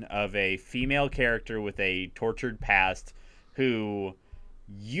exception of a female character with a tortured past who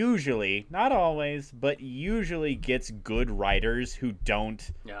usually, not always, but usually gets good writers who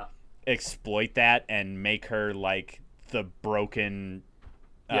don't exploit that and make her like the broken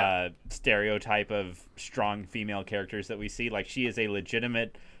stereotype of strong female characters that we see. Like, she is a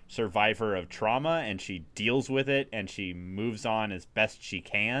legitimate survivor of trauma, and she deals with it, and she moves on as best she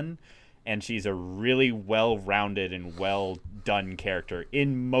can, and she's a really well-rounded and well-done character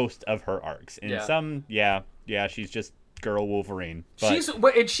in most of her arcs. In some, she's just girl Wolverine.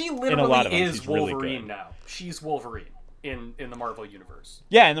 But she literally is Wolverine really now. She's Wolverine in the Marvel universe.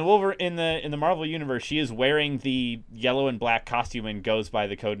 Yeah, in the Marvel universe, she is wearing the yellow and black costume and goes by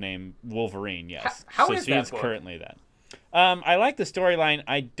the codename Wolverine. Yes, how is she that is book? Currently that. I like the storyline.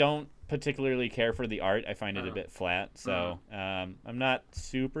 I don't particularly care for the art. I find it a bit flat, so I'm not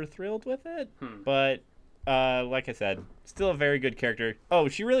super thrilled with it. But like I said, still a very good character. Oh,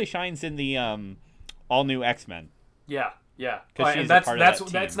 she really shines in the all new X-Men. Yeah. And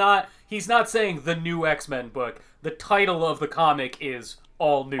that's not. He's not saying the new X-Men book. The title of the comic is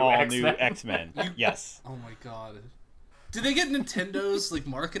All New X-Men. All New X-Men. Yes. Oh my god. Did they get Nintendo's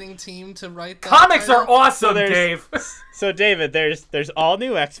marketing team to write that? Comics title? are awesome, Dave. So David, there's All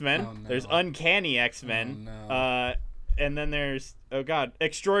New X-Men. Oh, no. There's Uncanny X-Men. Oh, no. And then there's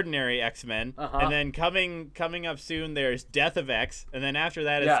Extraordinary X-Men. And then coming up soon there's Death of X, and then after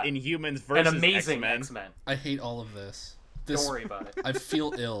that it's Inhumans versus An Amazing X-Men. I hate all of this. Don't worry about it. I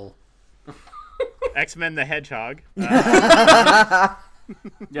feel ill. X-Men the Hedgehog. Yeah.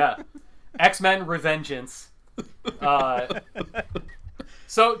 X-Men Revengeance.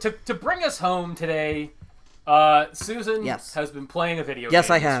 So to bring us home today, Susan has been playing a video game. Yes,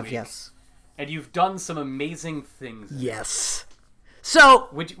 I have. Week, yes. And you've done some amazing things. Yes. So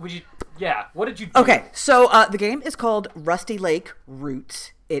would you? Yeah. What did you do? Okay. So the game is called Rusty Lake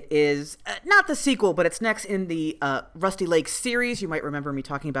Roots. It is not the sequel, but it's next in the Rusty Lake series. You might remember me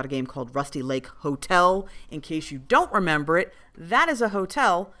talking about a game called Rusty Lake Hotel. In case you don't remember it, that is a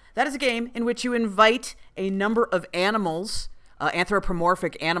hotel. That is a game in which you invite a number of animals,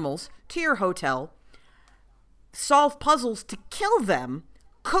 anthropomorphic animals, to your hotel, solve puzzles to kill them,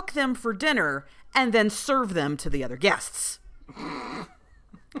 cook them for dinner, and then serve them to the other guests.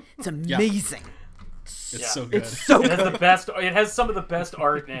 It's amazing. It's so good. It's so good. It has some of the best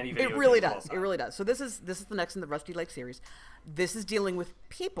art in any video It really game does. It really does. So this is the next in the Rusty Lake series. This is dealing with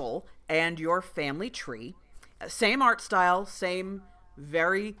people and your family tree. Same art style, same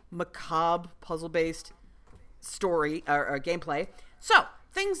very macabre puzzle-based story or gameplay. So,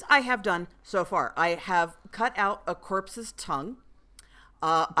 things I have done so far. I have cut out a corpse's tongue.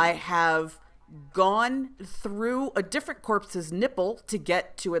 I have gone through a different corpse's nipple to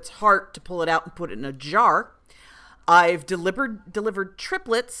get to its heart to pull it out and put it in a jar. I've delivered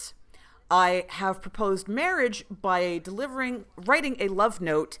triplets. I have proposed marriage by writing a love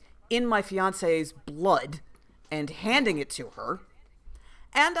note in my fiance's blood and handing it to her.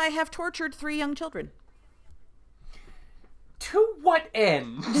 And I have tortured 3 young children. To what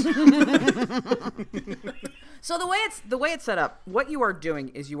end? So the way it's set up, what you are doing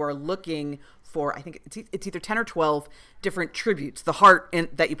is you are looking for, I think it's either 10 or 12 different tributes. The heart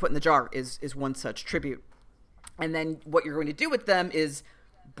that you put in the jar is one such tribute. And then what you're going to do with them is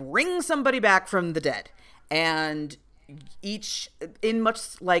bring somebody back from the dead. And each, in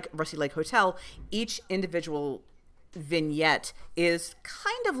much like Rusty Lake Hotel, each individual vignette is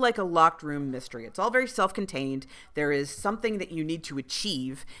kind of like a locked room mystery. It's all very self-contained. There is something that you need to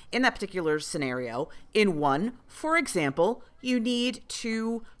achieve in that particular scenario. In one, for example, you need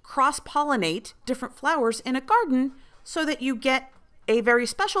to cross-pollinate different flowers in a garden so that you get a very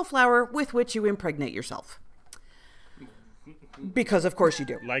special flower with which you impregnate yourself. Because of course you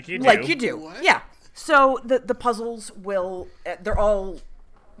do. Like you do. Like you do. What? Yeah. So the puzzles they're all...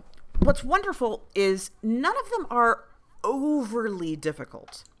 What's wonderful is none of them are overly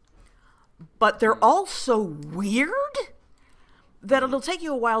difficult, but they're all so weird that it'll take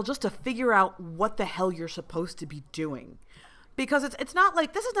you a while just to figure out what the hell you're supposed to be doing. Because it's not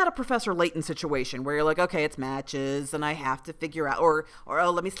like, this is not a Professor Layton situation where you're like, okay, it's matches and I have to figure out, or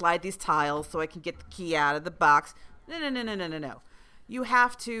oh, let me slide these tiles so I can get the key out of the box. No. You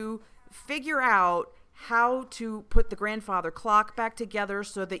have to figure out how to put the grandfather clock back together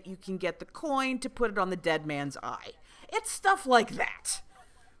so that you can get the coin to put it on the dead man's eye. It's stuff like that.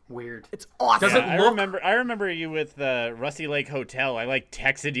 Weird. It's awesome. Does it look... I remember you with Rusty Lake Hotel. I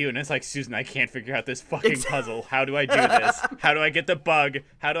texted you and it's like, Susan, I can't figure out this fucking puzzle. How do I do this? How do I get the bug?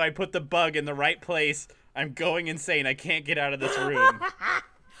 How do I put the bug in the right place? I'm going insane. I can't get out of this room.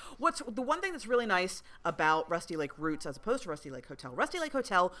 What's the one thing that's really nice about Rusty Lake Roots as opposed to Rusty Lake Hotel? Rusty Lake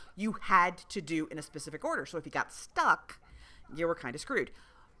Hotel, you had to do in a specific order. So if you got stuck, you were kind of screwed.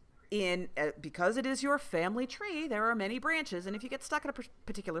 Because it is your family tree, there are many branches, and if you get stuck in a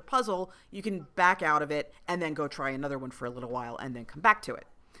particular puzzle, you can back out of it and then go try another one for a little while and then come back to it.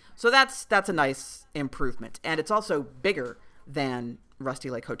 So that's a nice improvement, and it's also bigger than Rusty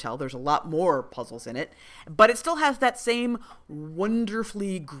Lake Hotel. There's a lot more puzzles in it, but it still has that same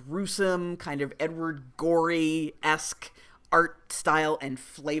wonderfully gruesome kind of Edward Gorey-esque art style and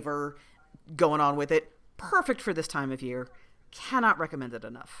flavor going on with it. Perfect for this time of year. Cannot recommend it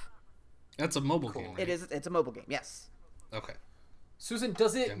enough. That's a mobile game, right? It's a mobile game, yes. Okay. Susan,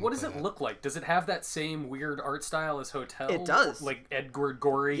 what does it look like? Does it have that same weird art style as Hotel? It does. Like Edward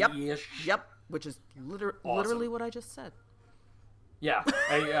Gorey-ish? Yep. Which is literally what I just said. Yeah.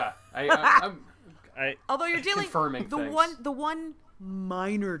 Although you're dealing confirming the one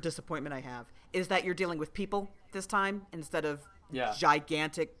minor disappointment I have is that you're dealing with people this time instead of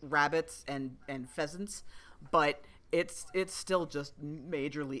gigantic rabbits and pheasants, but it's still just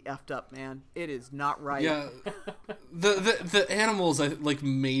majorly effed up, man. It is not right. Yeah, the animals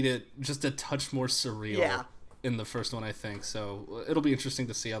made it just a touch more surreal in the first one, I think. So it'll be interesting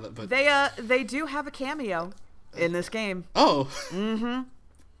to see how that. But they do have a cameo in this game. Oh. Mm-hmm.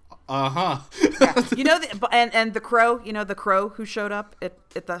 Uh-huh. Yeah. You know, and the crow. You know the crow who showed up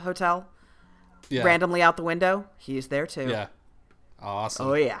at the hotel. Yeah. Randomly out the window. He's there too. Yeah. Awesome.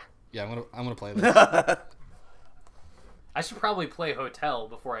 Oh yeah. Yeah, I'm gonna play this. I should probably play Hotel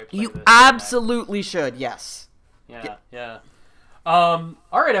before I play this. You absolutely should, yes. Yeah. All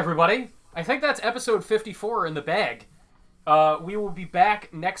right, everybody. I think that's episode 54 in the bag. We will be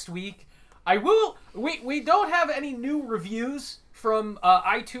back next week. We don't have any new reviews from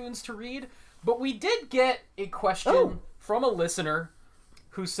iTunes to read, but we did get a question from a listener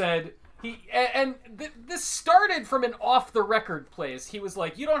who said... This started from an off-the-record place. He was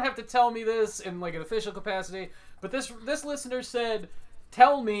like, you don't have to tell me this in like an official capacity, but this listener said,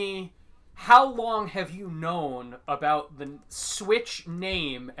 tell me, how long have you known about the Switch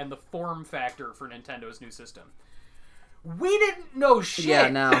name and the form factor for Nintendo's new system? We didn't know shit. Yeah,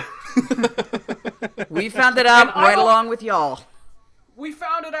 no. We found it out right along with y'all. We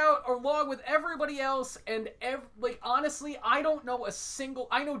found it out along with everybody else, and honestly, I don't know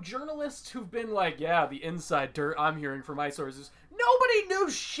I know journalists who've been like, yeah, the inside dirt I'm hearing from my sources. Nobody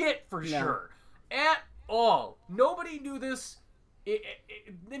knew shit for sure. At all. Nobody knew this.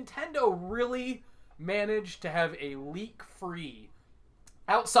 Nintendo really managed to have a leak-free,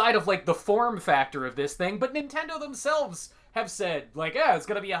 outside of the form factor of this thing, but Nintendo themselves have said, it's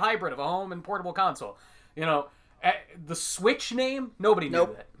gonna be a hybrid of a home and portable console. You know, the Switch name, nobody knew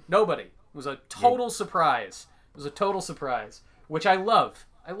that. Nobody. It was a total surprise. It was a total surprise, which I love.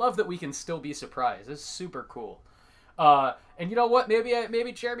 I love that we can still be surprised. It's super cool. And you know what?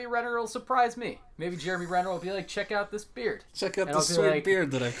 Maybe Jeremy Renner will surprise me. Maybe Jeremy Renner will be like, check out this beard. Check out the sweet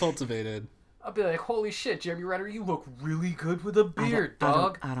beard that I cultivated. I'll be like, holy shit, Jeremy Renner, you look really good with a beard,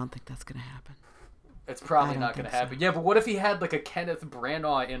 dog. I don't think that's going to happen. It's probably not going to happen. So. Yeah, but what if he had a Kenneth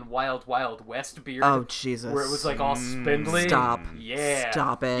Branagh in Wild Wild West beard? Oh, Jesus. Where it was all spindly? Stop. Yeah.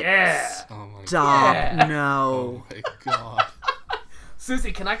 Stop it. Yeah. Oh my Stop. God. Yeah. No. Oh my God.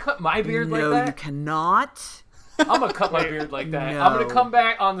 Susie, can I cut my beard like that? No, you cannot. I'm going to cut my beard like that. No. I'm going to come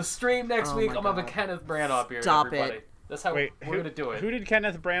back on the stream next week. I'm going to have a Kenneth Branagh beard, Stop everybody. it. That's how we're going to do it. Who did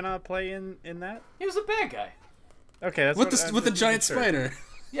Kenneth Branagh play in that? He was a bad guy. Okay, that's with the giant spider.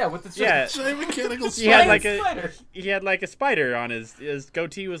 Yeah, with the giant mechanical spider. He had a spider on his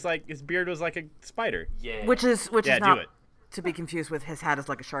goatee his beard was like a spider. Yeah. Which is not to be confused with his hat is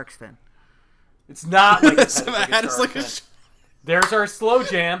like a shark's fin. It's not like his hat is like a There's our slow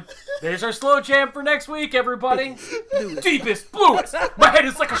jam. There's our slow jam for next week, everybody. Deepest, bluest. My head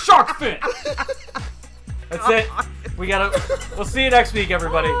is like a shark's fin. That's it. We'll see you next week,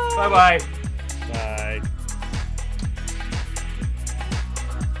 everybody. Bye-bye.